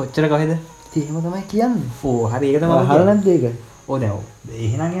ඊජිප්තුවේ තියෙන කොච්චර කොහෙද? එහෙම තමයි කියන්නේ. ඕ හරි ඒක තමයි අහලා නැද්ද ඒක? ඔව් දැන්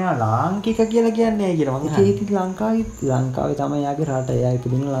එහෙනම් එයා ලාංකික කියලා කියන්නේ ඇයි කියලා මම ඒක ලංකාවේ තමයි යාගේ රට. එයා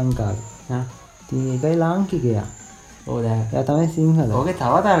ඉපදුන ලංකාවේ. ඉතින් ඒකයි ලාංකිකයා. ඔව් දැන් එයා තමයි සිංහල. ඕකේ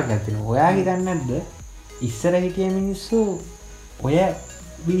තව තරකයක් තියෙනවා. ඔයා හිතන්නේ නැද්ද ඉස්සර හිටිය මිනිස්සු ඔය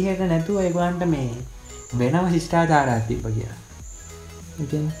විදිහට නැතුව ඒගොල්ලන්ට මේ වෙනම ශිෂ්ටාචාරයක් තිබ්බ කියලා. ඒ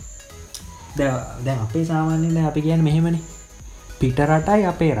කියන්නේ දැන් අපේ සාමාන්‍යයෙන් දැන් අපි කියන්නේ මෙහෙමනේ. පිට රටයි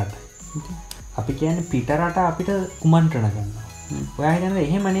අපේ රටයි. අපි කියන්නේ පිට රට අපිට කුමන්ත්‍රණ කරනවා. ඔයා හිතන්නේ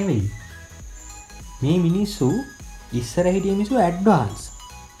එහෙම නෙවෙයි. මේ මිනිස්සු ඉස්සර හිටිය මිනිස්සු ඇඩ්වාන්ස්.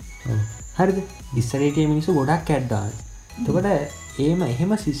 හරිද? ඉස්සර හිටිය මිනිස්සු ගොඩක් ඇඩ්වාන්ස්. එතකොට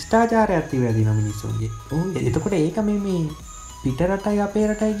එහෙම ශිෂ්ටාචාරයක් තිබිලා තියෙන මිනිස්සුන්ගේ. එතකොට ඒක මේ පිට රටයි අපේ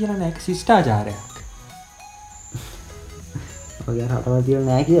රටයි කියලා නෑ ශිෂ්ටාචාරයක්. ඔය රටවල් කියලා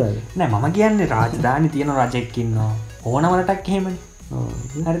නෑ කියලාද? නෑ මම කියන්නේ රාජධානි තියෙන රජෙක් ඉන්නවා. ඕනම රටක් එහෙමනේ.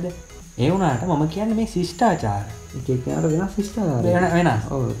 හරිද? ඒ වුණාට මම කියන්නේ මේ ශිෂ්ටාචාර. එක එක්කෙනාට වෙනස් ශිෂ්ටාචාර වෙනස්.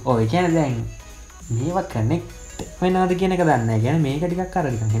 ඔව් ඒ කියන්නේ දැන් මේවා කනෙක්ට් වෙනවද කියන එක දන්නේ නැහැ. කියන්නේ මේක ටිකක් අර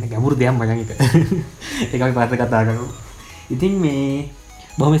නිකන් එන ගැඹුරු දෙයක් මචං එක. ඒක අපි පස්සේ කතා කරමු. ඉතින් මේ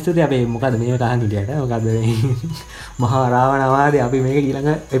බොහොම ස්තුතියි අපි මොකද මේක අහන් හිටියට. මොකද මේ මහා රාවණ වාදේ අපි මේක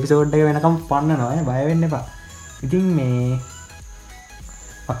ඊළඟ එපිසෝඩ් එක වෙනකම් පන්නනවා නේ. බය වෙන්න එපා. ඉතින් මේ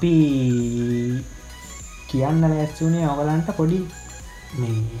අපි කියන්න ලෑස්ති වුණේ ඔයගලන්ට පොඩි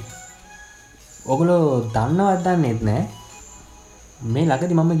මේ ඔගොල්ලෝ දන්නවද දන්නේත් නෑ මේ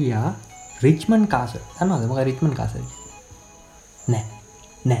ළඟදි මම ගියා රිච්මන්ඩ් කාසල්. දන්නවද මොකක්ද රිච්මන්ඩ් කාසල්? නෑ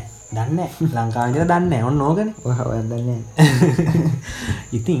දන්නේ නෑ. ලංකාවේ ඉඳලා දන්නේ නෑ. ඔන්න ඕකනේ. ඔයා දන්නේ නෑ.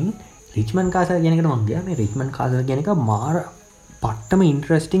 ඉතින් රිච්මන්ඩ් කාසල් කියන එකට මම ගියා. මේ රිච්මන්ඩ් කාසල් කියන එක මාර පට්ටම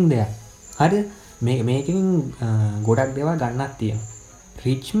ඉන්ටරෙස්ටිං දෙයක්. හරිද? මේකින් ගොඩක් දෙවා ගන්නත් තියෙන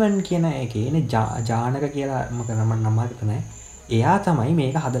රිච්මන් කියන එකන ජානක කියලා මකනම නම්මතනෑ එයා තමයි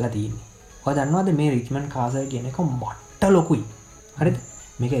මේක හදලා තියන්නේ ඔය දන්නවාද මේ රිච්මන් කාසල් කියන එක මට්ට ලොකුයි හරිද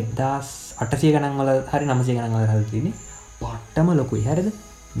මේක 1800 ගණන් වල හරි 900 ගණන් වල හදලා තියෙන්නේ පට්ටම ලොකුයි හරිද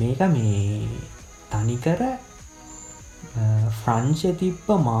මේක මේ තනිකර ෆ්‍රංශ තිබ්බ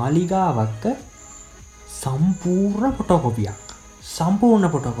මාලිගාවක්ක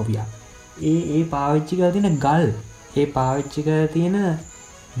සම්පූර්ණ ෆොටෝකොපියක් ඒ පාවිච්චි කරලා තියෙන ගල් ඒ පාවිච්චි කරලා තියෙන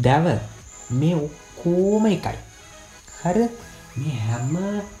දැව මේ ඔක්කොම එකයි හරිද මේ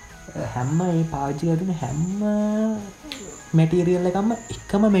හැම ඒ පාවිච්චි කරලා තියෙන හැම මැටීරියල් එකක්ම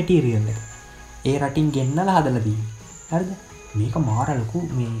එකම මැටීරියල් එක ඒ රටින් ගෙන්නලා හදලා තියෙන්නේ හරිද මේක මාර ලොකු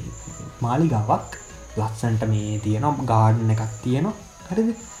මේ මාලිගාවක් ලස්සන්ට මේ තියෙනවා ගාඩන් එකක් තියෙනවා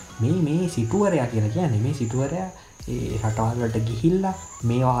හරිද මේ සිටුවරයා කියලා කියන්නේ මේ සිටුවරයා ඒ රටවල්වලට ගිහිල්ලා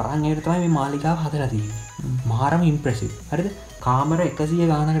මේවා අරන් එකට තමයි මේ මාලිගාව හදලා තියෙන්නේ මාරම ඉම්ප්‍රෙසිව් හරිද කාමර 100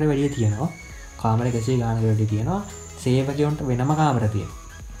 ගානකට වැඩිය තියෙනවා කාමර 100 ගානකට වැඩිය තියෙනවා සේවකයන්ට වෙනම කාමර තියෙනවා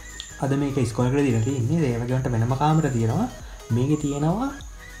අද මේක ඉස්කෝලේකට දීලා තියෙන්නේ සේවකයන්ට වෙනම කාමර තියෙනවා මේකේ තියෙනවා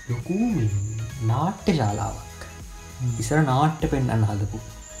ලොකු නාට්‍ය ශාලාවක් ඉස්සර නාට්‍ය පෙන්වන්න හදපු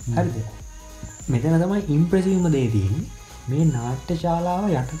හරිද මෙතන තමයි ඉම්ප්‍රෙසිව්ම දේ තියෙන්නේ මේ නාට්‍ය ශාලාව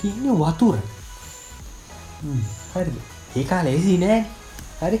යට තියෙන වතුර හරිද ඒ කාලේ ලේසි නෑ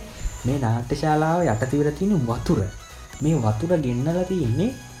හරි මේ නාට්‍ය ශාලාව යට තියලා තියෙන වතුර මේ වතුර ගෙන්නලා තියෙන්නේ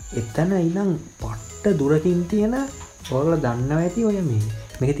එතන ඉඳන් පට්ට දුරකින් තියෙන ඔයාලා දන්නවා ඇති ඔය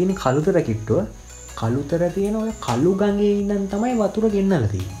මේකේ තියෙන කළුතර කිට්ටුව කළුතර තියෙන ඔය කළු ගඟේ ඉඳන් තමයි වතුර ගෙන්නලා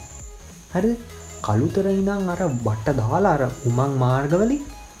තියෙන්නේ හරිද කළුතර ඉඳන් අර බට්ට දාලා අර උමං මාර්ගවලින්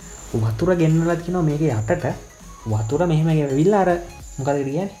වතුර ගෙන්නලා තියෙනවා මේකේ යටට වතුර මෙහෙම ඇවිල්ලා අර මොකද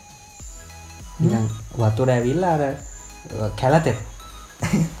කියන්නේ නිකන් වතුර ඇවිල්ලා අර කැලතේ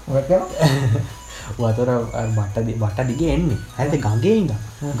වතුර බට දිගේ එන්නේ හරිද ගඟේ ඉඳන්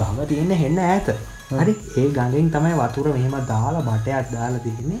ගඟ තියෙන හෙන්න ඈත හරි ඒ ගඟෙන් තමයි වතුර මෙහෙම දාලා බටයක් දාලා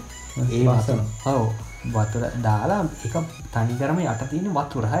තියෙන්නේ ඒ වතුර ඔව් වතුර දාලා එක තනිකරම යට තියෙන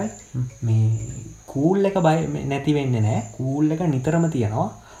වතුර හරි මේ කූල් එක බය නැති වෙන්නේ නැහැ කූල් එක නිතරම තියෙනවා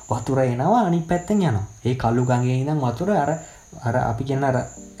වතුර එනවා අනිත් පැත්තෙන් යනවා ඒ කළු ගඟේ ඉඳන් වතුර අර අපි කියන අර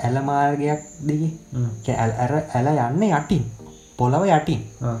ඇල මාර්ගයක් දිගේ ඇල යන්නේ යටින් පොළව යටින්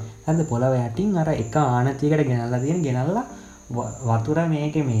හරිද පොළව යටින් අර එක ආනතියකට ගෙනල්ලා වතුර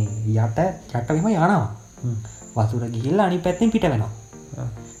මේකේ මේ යට මෙහෙම යනවා වතුර ගිහිල්ලා අනිත් පැත්තෙන් පිට වෙනවා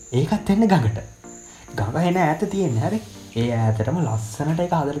ඒකත් එන්නේ ගඟට ගඟ එන ඈත තියෙන්නේ හරි ඒ ඈතටම ලස්සනට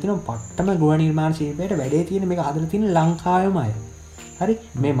ඒක හදලා තියෙනවා පට්ටම ගෘහ නිර්මාණ ශිල්පයට වැඩේ තියෙන මේක හදලා තියෙන ලංකාවෙමයි හරි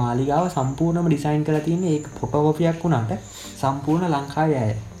මේ මාලිගාව සම්පූර්ණයෙන්ම ඩිසයින් කරලා තියෙන්නේ ඒක ෆොටෝකොපියක් වුණාට සම්පූර්ණ ලංකාවේ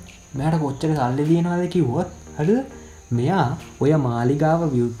අය. මෙයාට කොච්චර සල්ලි දිනනවද කිව්වොත් හරිද? මෙයා ඔය මාලිගාව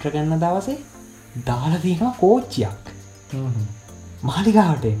විවෘත කරන දවසේ දාලා තියෙනවා කෝච්චියක්.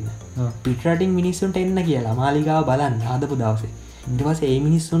 මාලිගාවට එන්න. පිටරටින් මිනිස්සුන්ට එන්න කියලා මාලිගාව බලන්න හදපු දවසේ. ඊට පස්සේ ඒ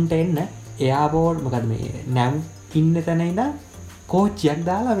මිනිස්සුන්ට එන්න එයාපෝට් මොකද මේ නැව් ඉන්න තැන ඉඳන් කෝච්චියක්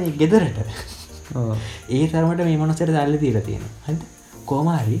දාලා මේ ගෙදරට. ඒ තරමට මේ මොනසට සල්ලි දීලා තියෙනවා. හරිද? කොහොම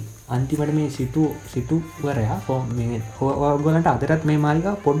හරි අන්තිමට මේ සිටුවරයා මේ ඔයගොල්ලන්ට අදටත් මේ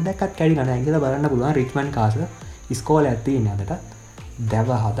මාලිගාව පොඩ්ඩක්වත් කැඩිලා නැහැ කියලා බලන්න පුළුවන් රිච්මන්ඩ් කාසල් ඉස්කෝලයක් තියෙන අදට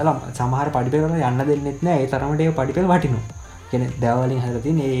දැව හදලා සමහර පඩිපෙළ වල යන්න දෙන්නෙත් නැහැ ඒ තරමට ඒ පඩිපෙළ වටිනවා කියන්නේ දැව වලින් හදලා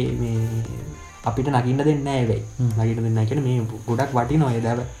තියෙන මේ අපිට නගින්න දෙන්නේ නැහැ වෙයි නගින්න දෙන්නේ නැහැ කියන්නේ මේ ගොඩක් වටිනවා ඒ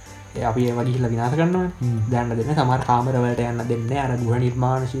දැව අපි ඒව ගිහිල්ලා විනාශ කරනවානේ දැන්න දෙන්නේ සමහර කාමර වලට යන්න දෙන්නේ නැහැ අර ගෘහ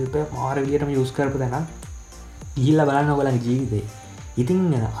නිර්මාණ ශිල්පය මාර විදියටම යූස් කරපු තැන ගිහිල්ලා බලන්න ඔයගොල්ලන්ගේ ජීවිතේ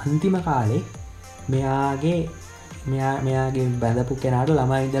ඉතින් අන්තිම කාලේ මෙයාගේ බැඳපු කෙනාට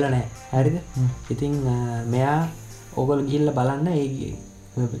ළමයි ඉඳලා නැහැ හරිද ඉතින් මෙයා ඕගොල්ලෝ ගිහිල්ලා බලන්න ඒ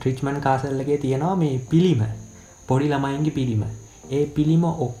රිච්මන්ඩ් කාසල් එකේ තියෙනවා මේ පිළිම පොඩි ළමයින්ගේ පිළිම ඒ පිළිම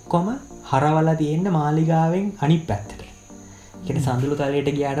ඔක්කොම හරවලා තියෙන මාලිගාවෙන් අනිත් පැත්තට කියන්නේ සඳුළු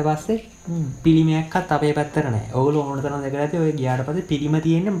තලයට ගියාට පස්සේ පිළිමයක්වත් අපේ පැත්තට නැහැ ඕගොල්ලෝ ඕන තරම් දැකලා ඇති ඔය ගියාට පස්සේ පිළිම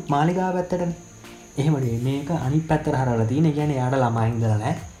තියෙන්නේ මාලිගාව පැත්තටනේ එහෙම මේක අනිත් පැත්තට හරවලා තියෙන. ඒ කියන්නේ යාට ළමයි ඉඳලා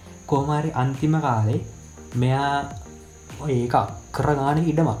නැහැ. කොහොම හරි අන්තිම කාලේ මෙයා ඒක අක්කර ගානක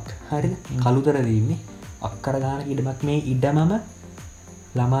ඉඩමක්. හරිද? කළුතර දෙන්නේ. අක්කර ගානක ඉඩමක් මේ ඉඩමම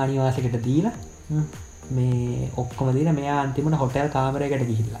ළමා නිවාසයකට දීලා මේ ඔක්කොම දීලා මෙයා අන්තිමට හොටෙල් කාමරයකට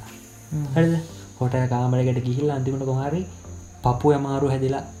ගිහිල්ලා. හරිද? හොටෙල් කාමරයකට ගිහිල්ලා අන්තිමට කොහොම හරි පපුව අමාරු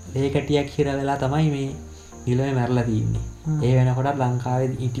හැදිලා ලේකටියක් හිර වෙලා තමයි මේ නිලමේ මැරලා තියන්නේ. ඒ වෙනකොට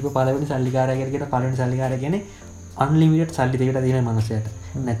ලංකාවේ ඉටිප පළවෙනි සල්ලිකාරය කියලා පළවෙනි සල්ලිකාරය කියන්නේ අන්ලිමිටඩ් සල්ලි දෙකට තියෙන මනුස්සයට.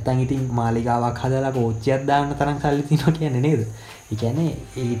 නැත්තම් ඉතින් මාලිගාවක් හදලා කෝච්චියක් දාන්න තරම් සල්ලි තියෙනවා කියන්නේ නේද? ඒ කියන්නේ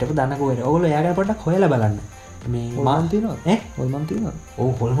ඊටප දන කොහෙද? ඕගොල්ලෝ එයාගෙන පොඩ්ඩක් හොයලා බලන්න. මේ මාන් තියෙනවද? හොල්මන් තියෙනවද?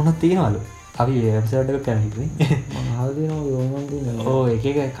 ඔව් හොල්මනක් තියෙනවලු. අපි වෙබ්සයිට් එක කරන්න හිතුවේ ඕ එක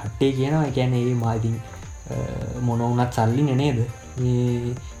කට්ටේ කියනවා කියන්නේ මාතින් මොන වුනත් සල්ලි නේද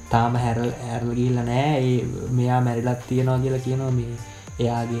මේ තාම ඇරල ගිල්ල නෑ ඒ මෙයා මැරිලත් තියෙනවා කියලා කියනවා මේ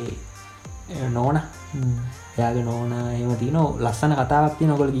එයාගේ නෝන එයාගේ නෝන එම තියන ලස්සන කතාවක් තිය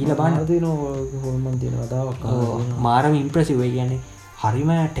නොකල ගීල බාන හොල්මන් තියෙන කතාවක් මාරම ඉම්ප්‍රසිවේ කියන්නේ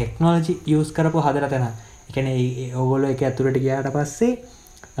හරිම ටෙක්නෝලජි යස් කරපු හදර තැන එකන ඔගොල්ල එක ඇතුරට ගයාට පස්සේ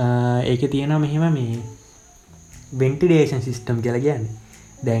ඒක තියෙන මෙහෙම මේ වෙන්ටිඩේෂන් සිිස්ටම් කියල කියන්නේ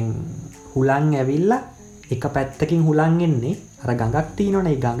දැන් හුලන් ඇවිල්ලා එක පැත්තකින් හුලන්ගෙන්නේ අර ගඟක්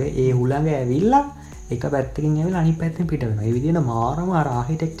තියනොනේ ගඟ ඒ හුළඟ ඇවිල්ලා එක පැත්තකින් ඇවිල් අනි පැත්තෙන් පිටවෙන විදින මාරම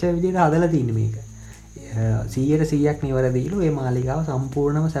ආහිටෙක්ච විදිට අදල තින්න මේක 100% නිවරදීලු ඒ මාලිකාව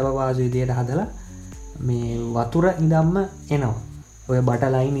සම්පූර්ණම සැබවාසු විදියට හදලා මේ වතුර ඉදම්ම එනවා ඔය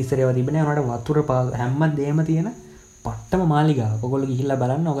බටලයින් ඉස්සරව තිබෙන නට වතුර හැම්ම දේම තියෙන පට්ටම මාලිගා පොකොල ගිහිල්ල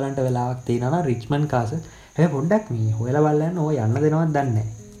බලන්න ඔගලන්ට වෙලාවක් තියෙනන රිච්මන් කාස හැ පොඩ්ඩක් මේ හොයල බලන්න ඕ යන්න දෙනවත් දන්න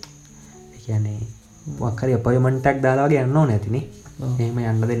එකනේ වක්කර අපයමටක් දාලාගේ යන්න නැතිනේ එහෙම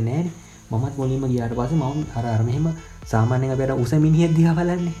යන්න දෙන්නේ මමත් මොලින්ම ගියාට පස මවුන් අරමහෙම සාමාන්‍යක පෙර උස මිනිියත් දිහ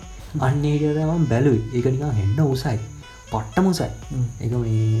බලන්නේ අන්නේකතම බැලුයි ඒක නිකා හෙන්න උසයි පට්ටම උසයි එක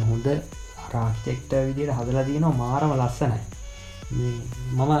මේ හොඳ රාක්ෂෙක්ට විදියට හදලා තියෙනවා මාරම ලස්සනයි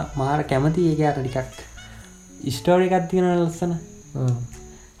මම මාර කැමති ඒකයට ටිකක් ස්ටෝරි එකත් තියෙන ලස්සන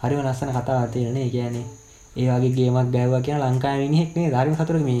හරිම ලස්සන කතා තියෙනේ කියන්නේ ඒ වගේ ගේමක් ගෑවා කියන ලංකාවේ මිනිහෙක්නේ ධර්ම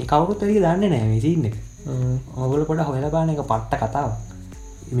සතුර මේ කවුරුත් ඒක දන්නේ නැහැ මේ සීන් එක ඔයගොල්ලෝ පොඩ්ඩක් හොයලා බලන්න එක පට්ට කතාවක්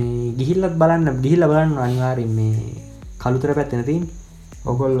මේ ගිහිල්ලත් බලන්න ගිහිල්ලා බලන්න අනිවාර්යෙන් මේ කළුතර පැත්තේ තියෙන්නේ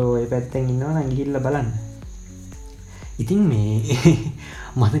ඔයගොල්ලෝ ඒ පැත්තෙන් ඉන්නවා නම් ගිහිල්ලා බලන්න ඉතින් මේ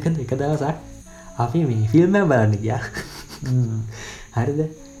මතකද එක දවසක් අපි මේ ෆිල්ම් එක බලන්න ගියා හරිද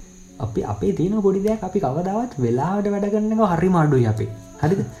අපි අපේ තියෙන පොඩි දෙයක් අපි කවදාවත් වෙලාවට වැඩ කරන එක හරිම අඩුයි අපේ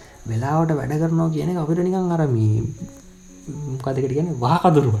හරිද වෙලාවට වැඩ කරනවා කියන එක අපිට නිකන් අර මේ මොකදකට කියන්නේ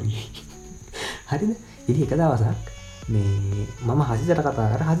වහකදුරු වගේ හරිද ඉතින් එක දවසක් මේ මම හසිතට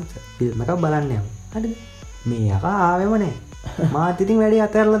කතා කර හසිත ෆිල්ම් එකක් බලන්න යමු හරිද මේ යකා ආවෙම නෑ මාත් ඉතින් වැඩේ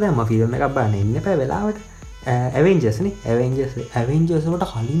අතහැරලා දැම්මා ෆිල්ම් එකක් බලන්න ඉන්න එපා වෙලාවට ඇවෙන්ජර්ස් නේ ඇවෙන්ජර්ස්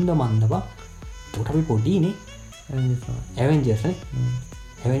වලට කලින්ද මන්දපා උට අපි පොඩිනේ ඇවෙන්ජර්ස් නේ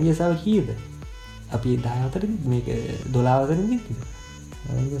ඇවෙන්ජර්ස් ආව කීයද අපි 14 මේක 12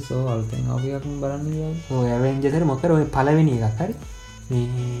 වසරේ සෝ අල්තෙන් අපියක් බලන්න ඇවෙන්ජර්ස් මොකද ඔය පළවෙනි එකක් හරි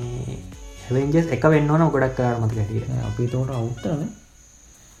මේ ඇවෙන්ජර්ස් එක වෙන්න ඕන ගොඩක් කාර මතක හිටියේ අපි ඒකට අවුට් නේ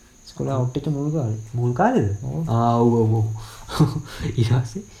ස්කෝල අවුට් එක මුල් කාලේද ඔව් ඊට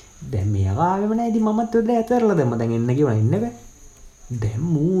පස්සේ දැන් මේක ආවෙම නෑ ඉතින් මමත් ඔය ඇතරලා දැම්ම දැන් එන්න කිව්වා ඉන්න බෑ දැන්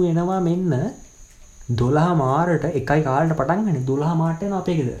මූ එනවා මෙන්න 12 මාරට එකයි කාලට පටන් ගන්නේ 12 මාරට එනවා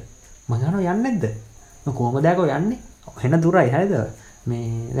අපේ ගෙදර මම යනවා යන්නේ නැද්ද මම කොහමද යන්නේ එන දුරයි හරිද මේ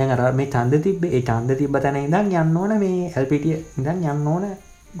දැන් අර මේ ඡන්ද තිබ්බේ ඒ ඡන්ද තිබ්බ තැන ඉඳන් යන්න ඕන මේ LPT ඉඳන් යන්න ඕන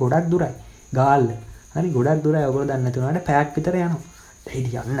ගොඩක් දුරයි ගාල්ල හරි ගොඩක් දුරයි ඔයගොල්ලෝ දන්නේ නැති උනාට පැයක් විතර යනවා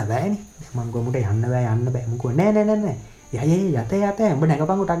දැන් යන්න බෑනේ මම ගොමුට යන්න බෑ මොකෝ නෑ යත උඹ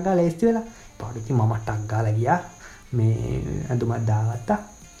නැගපන් ටක් ගාලා ලේස්ති වෙලා පාඩුචි මම ටක් ගාලා ගියා මේ අඳුමක් දාගත්තා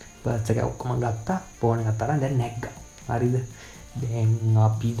පර්ස් එක ඔක්කොම ගත්තා ෆෝන් එකත් අරන් දැන් නැග්ගා හරිද දැන්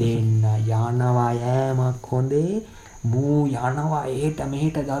අපි දෙන්න යනවා යෑමක් හොඳේ මූ යනවා ඒට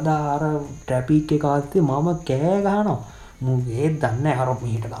මෙහෙට ගදා අර ට්‍රැෆික් එක ආස්සේ මම කෑ ගහනවා මූ ඒත් දන්නේ නැහැ අර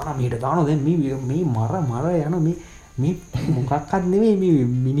මෙහෙට දානවා දැන් මේ මර යන මේ මොකක්වත් නෙවෙයි මේ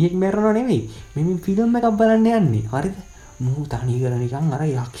මිනිහෙක් මැරෙනව නෙවෙයි මේ ෆිල්ම් එකක් බලන්න යන්නේ හරිද මූ තනි කරලා නිකන් අර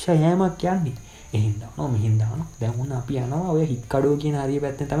යක්ෂ යෑමක් යන්නේ එහෙන් දානවා මෙහෙන් දානවා දැන් මොන අපි යනවා ඔය හිත් කඩුව කියන හරිය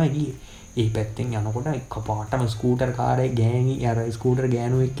පැත්තෙන් තමයි ගියේ ඒ පැත්තෙන් යනකොට එකපාරටම ස්කූටර් කාරේ ගෑණි අර ස්කූටර්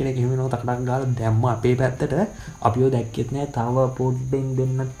ගෑනු එක්කෙනෙක් එහෙම නෝ තකටක් ගාලා දැම්ම අපේ පැත්තට අපිව දැක්කෙත් නෑ තව පොඩ්ඩෙන්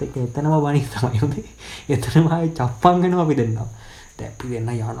දෙන්නත් එක්ක එතනම වණි තමයි උදේ එතනම ආයේ චප්පන් වෙනවා අපි දෙන්නා දැන් අපි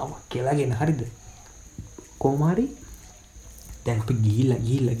දෙන්න යනවා කියලාගෙන හරිද කොහොම හරි දැන් අපි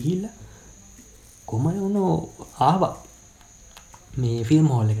ගිහිල්ලා කොහමද උනෝ ආවා මේ ෆිල්ම්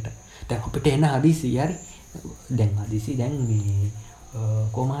හෝල් එකට දැන් අපිට එන හදිසි හරි දැන් මේ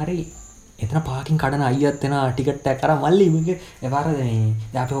කොහොම හරි එතන පාකින් කඩන අයියත් එන ටිකට් එකක් අරන් මල්ලි මේක එපාර මේ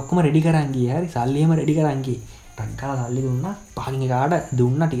දැන් අපි ඔක්කොම රෙඩි කරන් ගියේ හරි සල්ලි එහෙම රෙඩි කරන් ගියේ ටක් ගාලා සල්ලි දුන්නා පාකින් එකට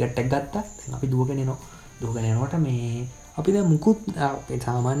දුන්නා ටිකට් එක ගත්තා දැන් අපි දුවගෙන එනකොට මේ අපි දැන් මුකුත් අපේ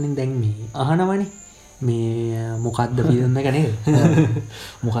සාමාන්‍යයෙන් දැන් මේ අහනවනේ මේ මොකද්ද ෆිල්ම් එක නේද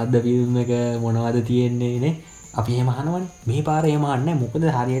මොකද්ද ෆිල්ම් එක මොනවද තියෙන්නේ නේ අපි එහෙම අහනවනේ මේ පාර එහෙම අහන්නේ මොකද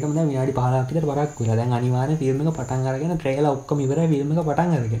හරියටම දැන් විනාඩි 15ක් විතර වරක් වෙලා දැන් අනිවාර්යෙන් ෆිල්ම් එක පටන් අරගෙන ට්‍රේලර් ඔක්කොම ඉවරයි ෆිල්ම් එක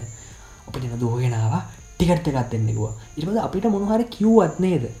පටන් අරගෙන අපිට න දුවගෙන ආවා ටිකට් එකක් දෙන්න කිව්වා ඊට පස්සේ අපිට මොන හරි කිව්වත්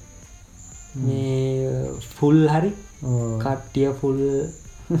නේද මේ ෆුල් හරි කට්ටිය ෆුල්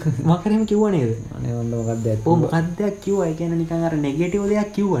මකරම කිව්ව නේද අනේ ඔන්න මොකක්ද ඇත්ත ඕ මොකක්දයක් කිව්වා ඒ කියන්නේ නිකන් අර නෙගටිව්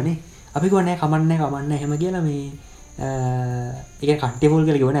දෙයක් කිව්වනේ අපි කිව්වා නෑ කමන්නේ එහෙම කියලා මේ ඒක කට්ටිය පොල්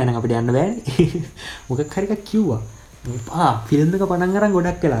කියලා කිව්වා නෑ එහෙනම් අපිට යන්න බෑනේ මොකක් හරි එකක් කිව්වා ෆිල්ම් එක පටන් අරන්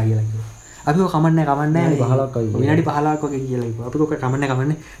ගොඩක් වෙලා කියලා කිව්වා අපි කමන්නේ 15ක් වගේ විනාඩි 15ක් වගේ කියලා කිව්වා අපි කොක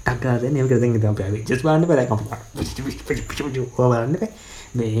කමන්නේ ටක් ගාලා දෙන්න එහෙම කියලා දැන් අපි ජස් බලන්න බෑ දැන් අපි බලන්න බෑ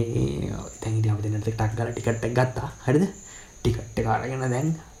මේ දැන් ඉතින් අපි දෙන්නත් ටක් ගාලා ටිකට් එක ගත්තා හරිද ටිකට් එක අරගෙන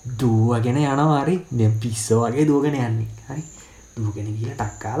දැන් දුවගෙන යනවා හරි දැන් පිස්සෝ වගේ දුවගෙන යන්නේ හරි දුවගෙන ගිහලා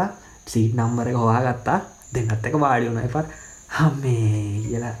ටක් ගාලා සීට් නම්බර් එක හොයාගත්තා දෙන්නත් එක වාඩි වුණා එපාර මේ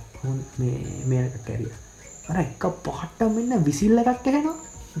කියලා මේ එකක් ඇරියා අර එක පාට මෙන්න විසිල් එකක් ඇහෙනවා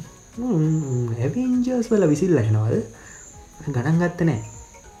ඇවෙන්ජර්ස් වල විසිල් ඇහෙනවද ගණන් ගත්තේ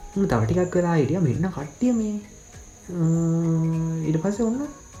නැහැ තව ටිකක් වෙලා හිටියා මෙන්න කට්ටිය මේ ඊට පස්සේ ඔන්න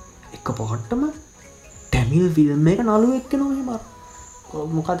එක පාටම ටැමිල් ෆිල්ම් එක නළුවෙක් එනවා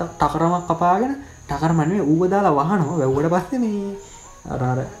එහෙම මොකද ටකරමක් කපාගෙන ටකරම නෙවෙයි ඌව දාලා වහනවා වැව්වට පස්සේ මේ අර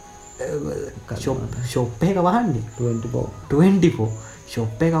ෂොප් එක වහන්නේ 24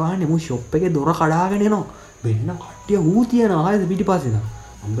 ෂොප් එක වහන්නේ මු ෂොප් එකේ දොර කඩාගෙන එනවා වෙන්න කට්ටිය ඌ තියනවා ආයෙත් පිටිපස්සේ නා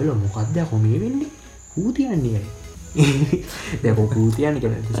අම්බලෝ මොකක්ද යකෝ මේ වෙන්නේ ඌ තියන්නේ දැන් ඌ තියන්නේ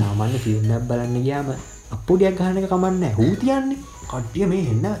කියලා සාමාන්‍ය ෆිල්ම් එකක් බලන්න ගියාම අප්පුඩියක් ගන්න එක කමන්නේ නැහැ ඌ තියන්නේ කට්ටිය මේ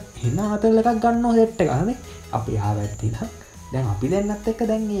හෙන්න හතල් එකක් ගන්නවා සෙට් එක හරි අපි ආවැත්තිලා දැන් අපි දෙන්නත් එක්ක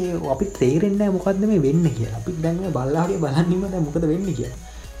දැන් අපි තේරෙන්නේ නැහැ මොකද්ද මේ වෙන්නේ කියලා අපි දැන් මේ බල්ලාගේ බලන් ඉන්න දැන් මොකද වෙන්නේ කියලා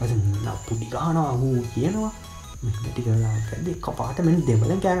ඊපස්සේ අප්පුඩි ගන්නවා ඌ කියනවා මෙන්න ටික වෙලා කපාට මෙන්න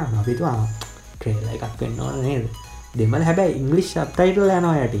දෙමළෙන් කෑ ගන්නවා අපි තුවා ට්‍රේලර් එකක් වෙන්න ඕන නේද දෙමළ හැබැයි ඉංග්‍රීසි සබ්ටයිටල්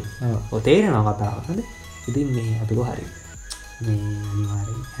යනවා යටි. ඔය තේරෙනවා කතාව. හරිද? ඉතින් මේ අපි කොහරි මේ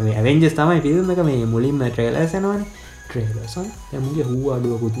අනිවාර්යෙන් හැබැයි ඇවෙන්ජර්ස් තමයි ෆිල්ම් එක මේ මුලින්ම ට්‍රේලර්ස් යනවානේ. ට්‍රේලර්ස් වල දැන් මුගේ හූ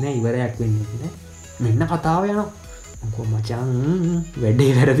අඩුවකුත් නෑ ඉවරයක් වෙන්නේ නෑ. මෙන්න කතාව යනවා. මොකෝ මචං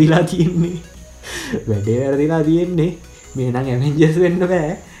වැඩේ වැරදිලා තියෙන්නේ. වැඩේ වැරදිලා තියෙන්නේ. මේ නම් ඇවෙන්ජර්ස් වෙන්න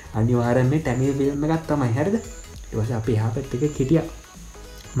බෑ. අනිවාර්යෙන් මේ ටැමිල් ෆිල්ම් එකක් තමයි. හරිද? ඊට පස්සේ අපි එහා පැත්තේ හිටියා.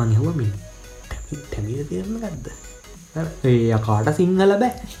 මං ඇහුවා මේ ටැමිල් ෆිල්ම් එකක්ද? ඒ කාට සිංහල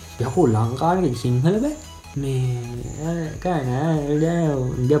බෑ යකෝ ලංකාවේ සිංහල බෑ මේ කන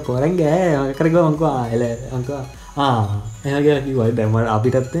පොරන් ගෑ කරග අංකවා එල අංකවා එහගේ කිවයි දැම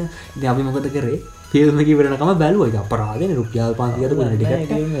අපිටත් අපි මොකද කරේ ෆිල්ම කිවරනකම බැලුව අපරාගෙන රුපියල් 500 ටික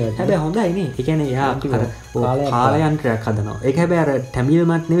හැබැයි හොඳයිනේ ඒ කියන්නේ එයා අර කාලයන්ත්‍රයක් හදනවා ඒක හැබැයි අර ටැමිල්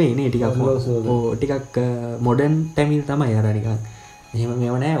මත් නෙවෙයි නේ ටිකක් මොඩර්න් ටැමිල් තමයි අර නිකන් එහෙම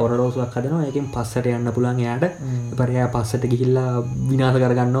මේව නෑ ඔරලෝසුවක් හදනවා ඒකෙන් පස්සට යන්න පුළුවන් එයාට එපාර එයා පස්සට ගිහිල්ලා විනාශ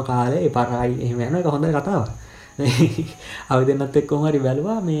කරගන්නවා කාලේ එපාරයි එහෙම යනවා ඒක හොඳ කතාවක් අපි දෙන්නත් එක්කම හරි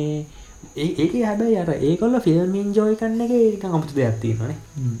බැලුවා මේ ඒකේ හැබැයි අර ඒගොල්ලෝ ෆිල්ම් එන්ජොයි කරන එකේ නිකන් අමුතු දෙයක් තියෙනවානේ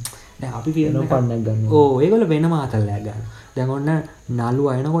දැන් අපි ෆිල්ම් එකක් ගන්නවා ඕ ඒගොල්ලෝ වෙනම ආතල්ලයක් ගන්නවා දැන් ඔන්න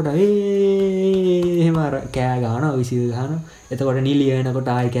නළුවා එනකොට එහෙම අර කෑ ගහනවා විසිල් ගහනවා එතකොට නිලිය එනකොට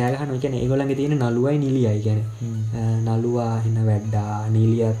ආයි කෑ ගහනවා ඒ කියන්නේ ඒගොල්ලන්ගේ තියෙන නළුවයි නිලියයි කියන්නේ නළුවා එන වැඩා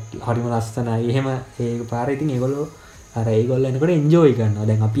නිලියත් හරිම ලස්සනයි එහෙම ඒ පාරේ ඉතින් ඒගොල්ලෝ අර ඒගොල්ලෝ එනකොට එන්ජොයි කරනවා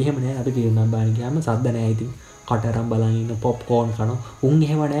දැන් අපි එහෙම නෑ අපි ෆිල්ම් එකක් බලන්න ගියාම සද්ද නෑ ඉතින් කටරම් බලන් ඉන්න පොප්කෝර්න් කනවා උන්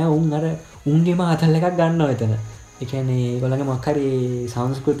එහෙම නෑ උන් අර උන්ගේම ආතල් එකක් ගන්නවා එතන ඒ කියන්නේ ඒගොල්ලන්ගේ මොකක් හරි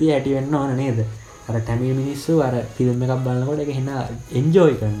සංස්කෘතිය ඇති වෙන්න ඕන නේද අර ටැමිල් මිනිස්සු අර ෆිල්ම් එකක් බලනකොට ඒක එන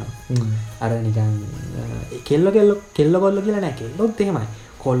එන්ජොයි කරනවා අර නිකන් කෙල්ල කියලා නෑ කෙල්ලොත් එහෙමයි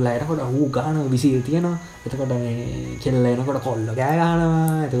කොල්ල එනකොට ඌ ගහනවා විසිල් තියනවා එතකොට මේ කෙල්ල එනකොට කොල්ල ගෑ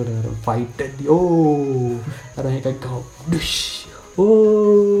ගහනවා එතකොට අර ෆයිට් එකදී ඕ අර එකක් ඩුෂ්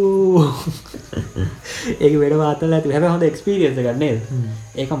ඕ ඒක වෙන වාතල ඇති හැබැයි හොඳ එක්ස්පීරියන්ස් එකක් නේද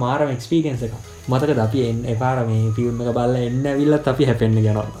ඒක මාරම එක්ස්පීරියන්ස් එකක් මතකද අපි එපාර මේ ෆිල්ම් එක බලලා එන්න ඇවිල්ලත් අපි හැපෙන්න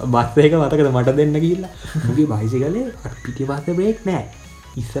යනවා බස් එක මතකද මට දෙන්න ගිහිල්ලා මුගේ බයිසිකලේ අර පිටිපස්සේ බ්‍රේක් නැහැ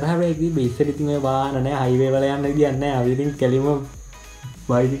ඉස්සරහ බ්‍රේක් දීලා ඉස්සර ඉතින් ඔය වාහන නැහැ හයිවේ වල යන්න විදියක් නැහැ අපි ඉතින් කෙලිම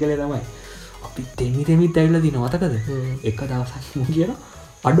බයිසිකලේ තමයි අපි දෙමිත් ඇවිල්ලා දිනවා මතකද එක දවසක් මු කියන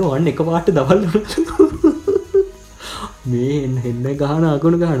අඩෝ අන්න එක පාට දවල් මේ එන්න ගහන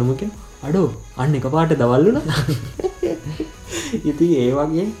අකුණු ගහන මු කියන අඩෝ අන්න එක පාට දවල් වුණා ඉතින් ඒ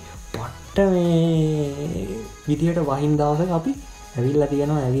වගේ මේ විදිහට වහින් දවසක අපි ඇවිල්ලා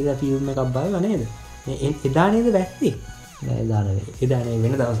තියෙනවා ඇවිල්ලා ෆිල්ම් එකක් බලලා නේද මේ එදා නේද වැස්සේ නෑ එදා නේ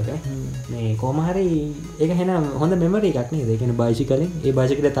වෙන දවසක මේ කොහම හරි ඒක හෙන හොඳ මෙමරි එකක් නේද ඒ කියන්නේ බයිසිකලෙන් ඒ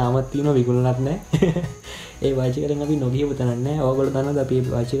බයිසිකලේ තාමත් තියෙනවා විකුණන්නත් නෑ ඒ බයිසිකලෙන් අපි නොගියව තනක් නෑ ඕගොල්ලෝ දන්නවද අපි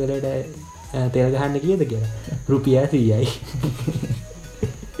බයිසිකලේට තෙල් ගහන්න කීයද කියලා රුපියල් 100යි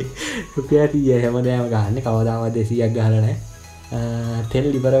රුපියල් 100යි හැමදාම ගහන්නේ කවදාවත් 200ක් ගහලා නෑ තෙල්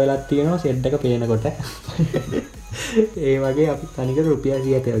ඉවර වෙලක් තියෙනවා සෙට් එක පේනකොට ඒ වගේ අපි තනිකර රුපියල්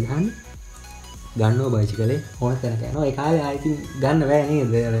 100 තෙල් ගහන්නේ ගන්නව බයිසිකලේ ඕන තැනක යනවා. ඒ කාලේ ආයෙත් ගන්න බෑ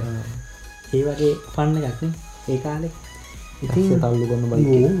නේද? ඒ වගේ ෆන් එකක් නේ ඒ කාලේ. ඉතින් තල්ලු කරන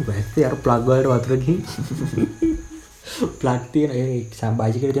බයික් වැස්සේ අර ප්ලග් වලට වතුර ගිහින් ප්ලග් තියෙන ඒ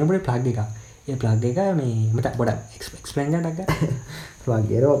බයිසිකලේ තියෙන පොඩි ප්ලග් එකක්. ඒ ප්ලග් එක මේ මට පොඩක් එක්ස්ප්ලেইন කරන්නත් ගන්න. ප්ලග්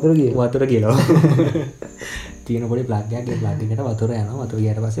එක වතුර කියලා. තියෙන පොඩි ප්ලග් එකක්. ඒ ප්ලග් එකට වතුර යනවා. වතුර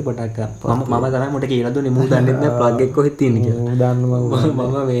ගියාට පස්සේ පොඩක් මම තමයි මට කියලා දුන්නේ මූ දන්නේ නැහැ ප්ලග් එක කොහෙද තියෙන්නේ කියලා.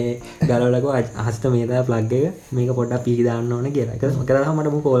 මම මේ ගලවලා අහසට මේ තමයි ප්ලග් එක. මේක පොඩ්ඩක් පීහි දාන්න ඕනේ කියලා. ඒක කරලා මට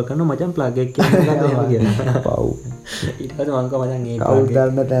මූ කෝල් කරනවා මචං ප්ලග් එක කියන්නේ මොකක්ද එහෙම කියලා. පව්. ඊට පස්සේ මං කව මචං ඒ ප්ලග්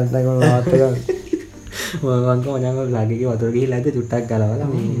ගන්න තැන් තැන් වල වාත් එක මං කව මචං ප්ලග් එකේ වතුර ගිහිල්ලා ඇද්ද චුට්ටක් ගලවලා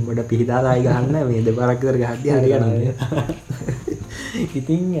මේ පොඩ පීහි දාලා ආයි ගහන්න මේ දෙපාරක් විතර ගහද්දී හරියනවා.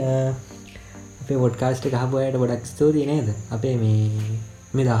 ඉතින් අපේ පොඩ්කාස්ට් එක අහපු අයට ගොඩක් ස්තුතියි නේද? අපේ මේ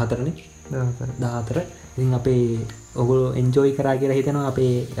 14 නේ 14. ඉතින් අපේ ඔයගොල්ලෝ එන්ජොයි කරා කියලා හිතනවා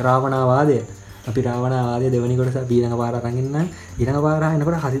අපේ රාවණාවාදය. අපි රාවණාවාදය දෙවෙනි කොටස අපි ඊළඟ පාර අරන් ඉන්නම්. ඊළඟ පාර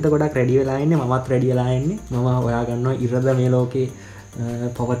එනකොට හසිත ගොඩක් රෙඩි වෙලා ඉන්නේ. මමත් රෙඩි වෙලා ඉන්නේ. මම හොයා ගන්නවා ඉරද මේ ලෝකේ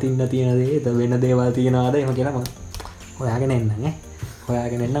පවතින්න තියෙන දේද වෙන දේවල් තියනවාද එහෙම කියලා මම හොයාගෙන එන්නම් ඈ.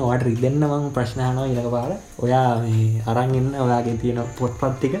 හොයාගෙන එන්න. ඔයාට රිදෙන්න මම ප්‍රශ්න අහනවා ඊළඟ පාර. ඔයා මේ අරන් ඉන්න ඔයාගේ තියෙන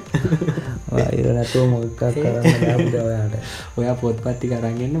පොත්පත් ටික. ඔයා ඉර නැතුව මොකක් කරන්න බෑද ඔයාට. ඔයා පොත්පත් ටික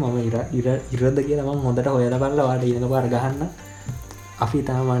අරන් එන්න. මම ඉරද කියලා මම හොඳට හොයලා බලලා ඔයාට ඊළඟ පාර ගහන්න. අපි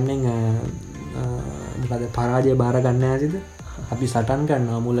තාමන්නෙන් මොකද පරාජය බාර ගන්න ඇතිද? අපි සටන්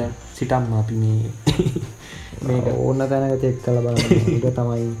කරනවා මුල සිටම්ම අපි මේක ඕන තැනක චෙක් කරලා බලන්න. ඒක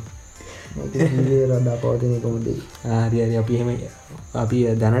තමයි ඉන්දිය රඩා පවතින කොහොමද? හරි අපි එහෙම අපි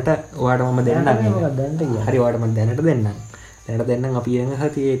දැනට ඔයාට මම දෙන්නම්. හරි ඔයාට මම දැනට දෙන්නම්. දැනට දෙන්නම් අපි ඊළඟ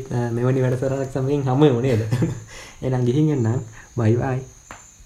සතියේ මෙවැනි වැඩසටහනක් සමගින් හමු වෙමු නේද? එහෙනම් ගිහින් එන්නම්. බයි බයි.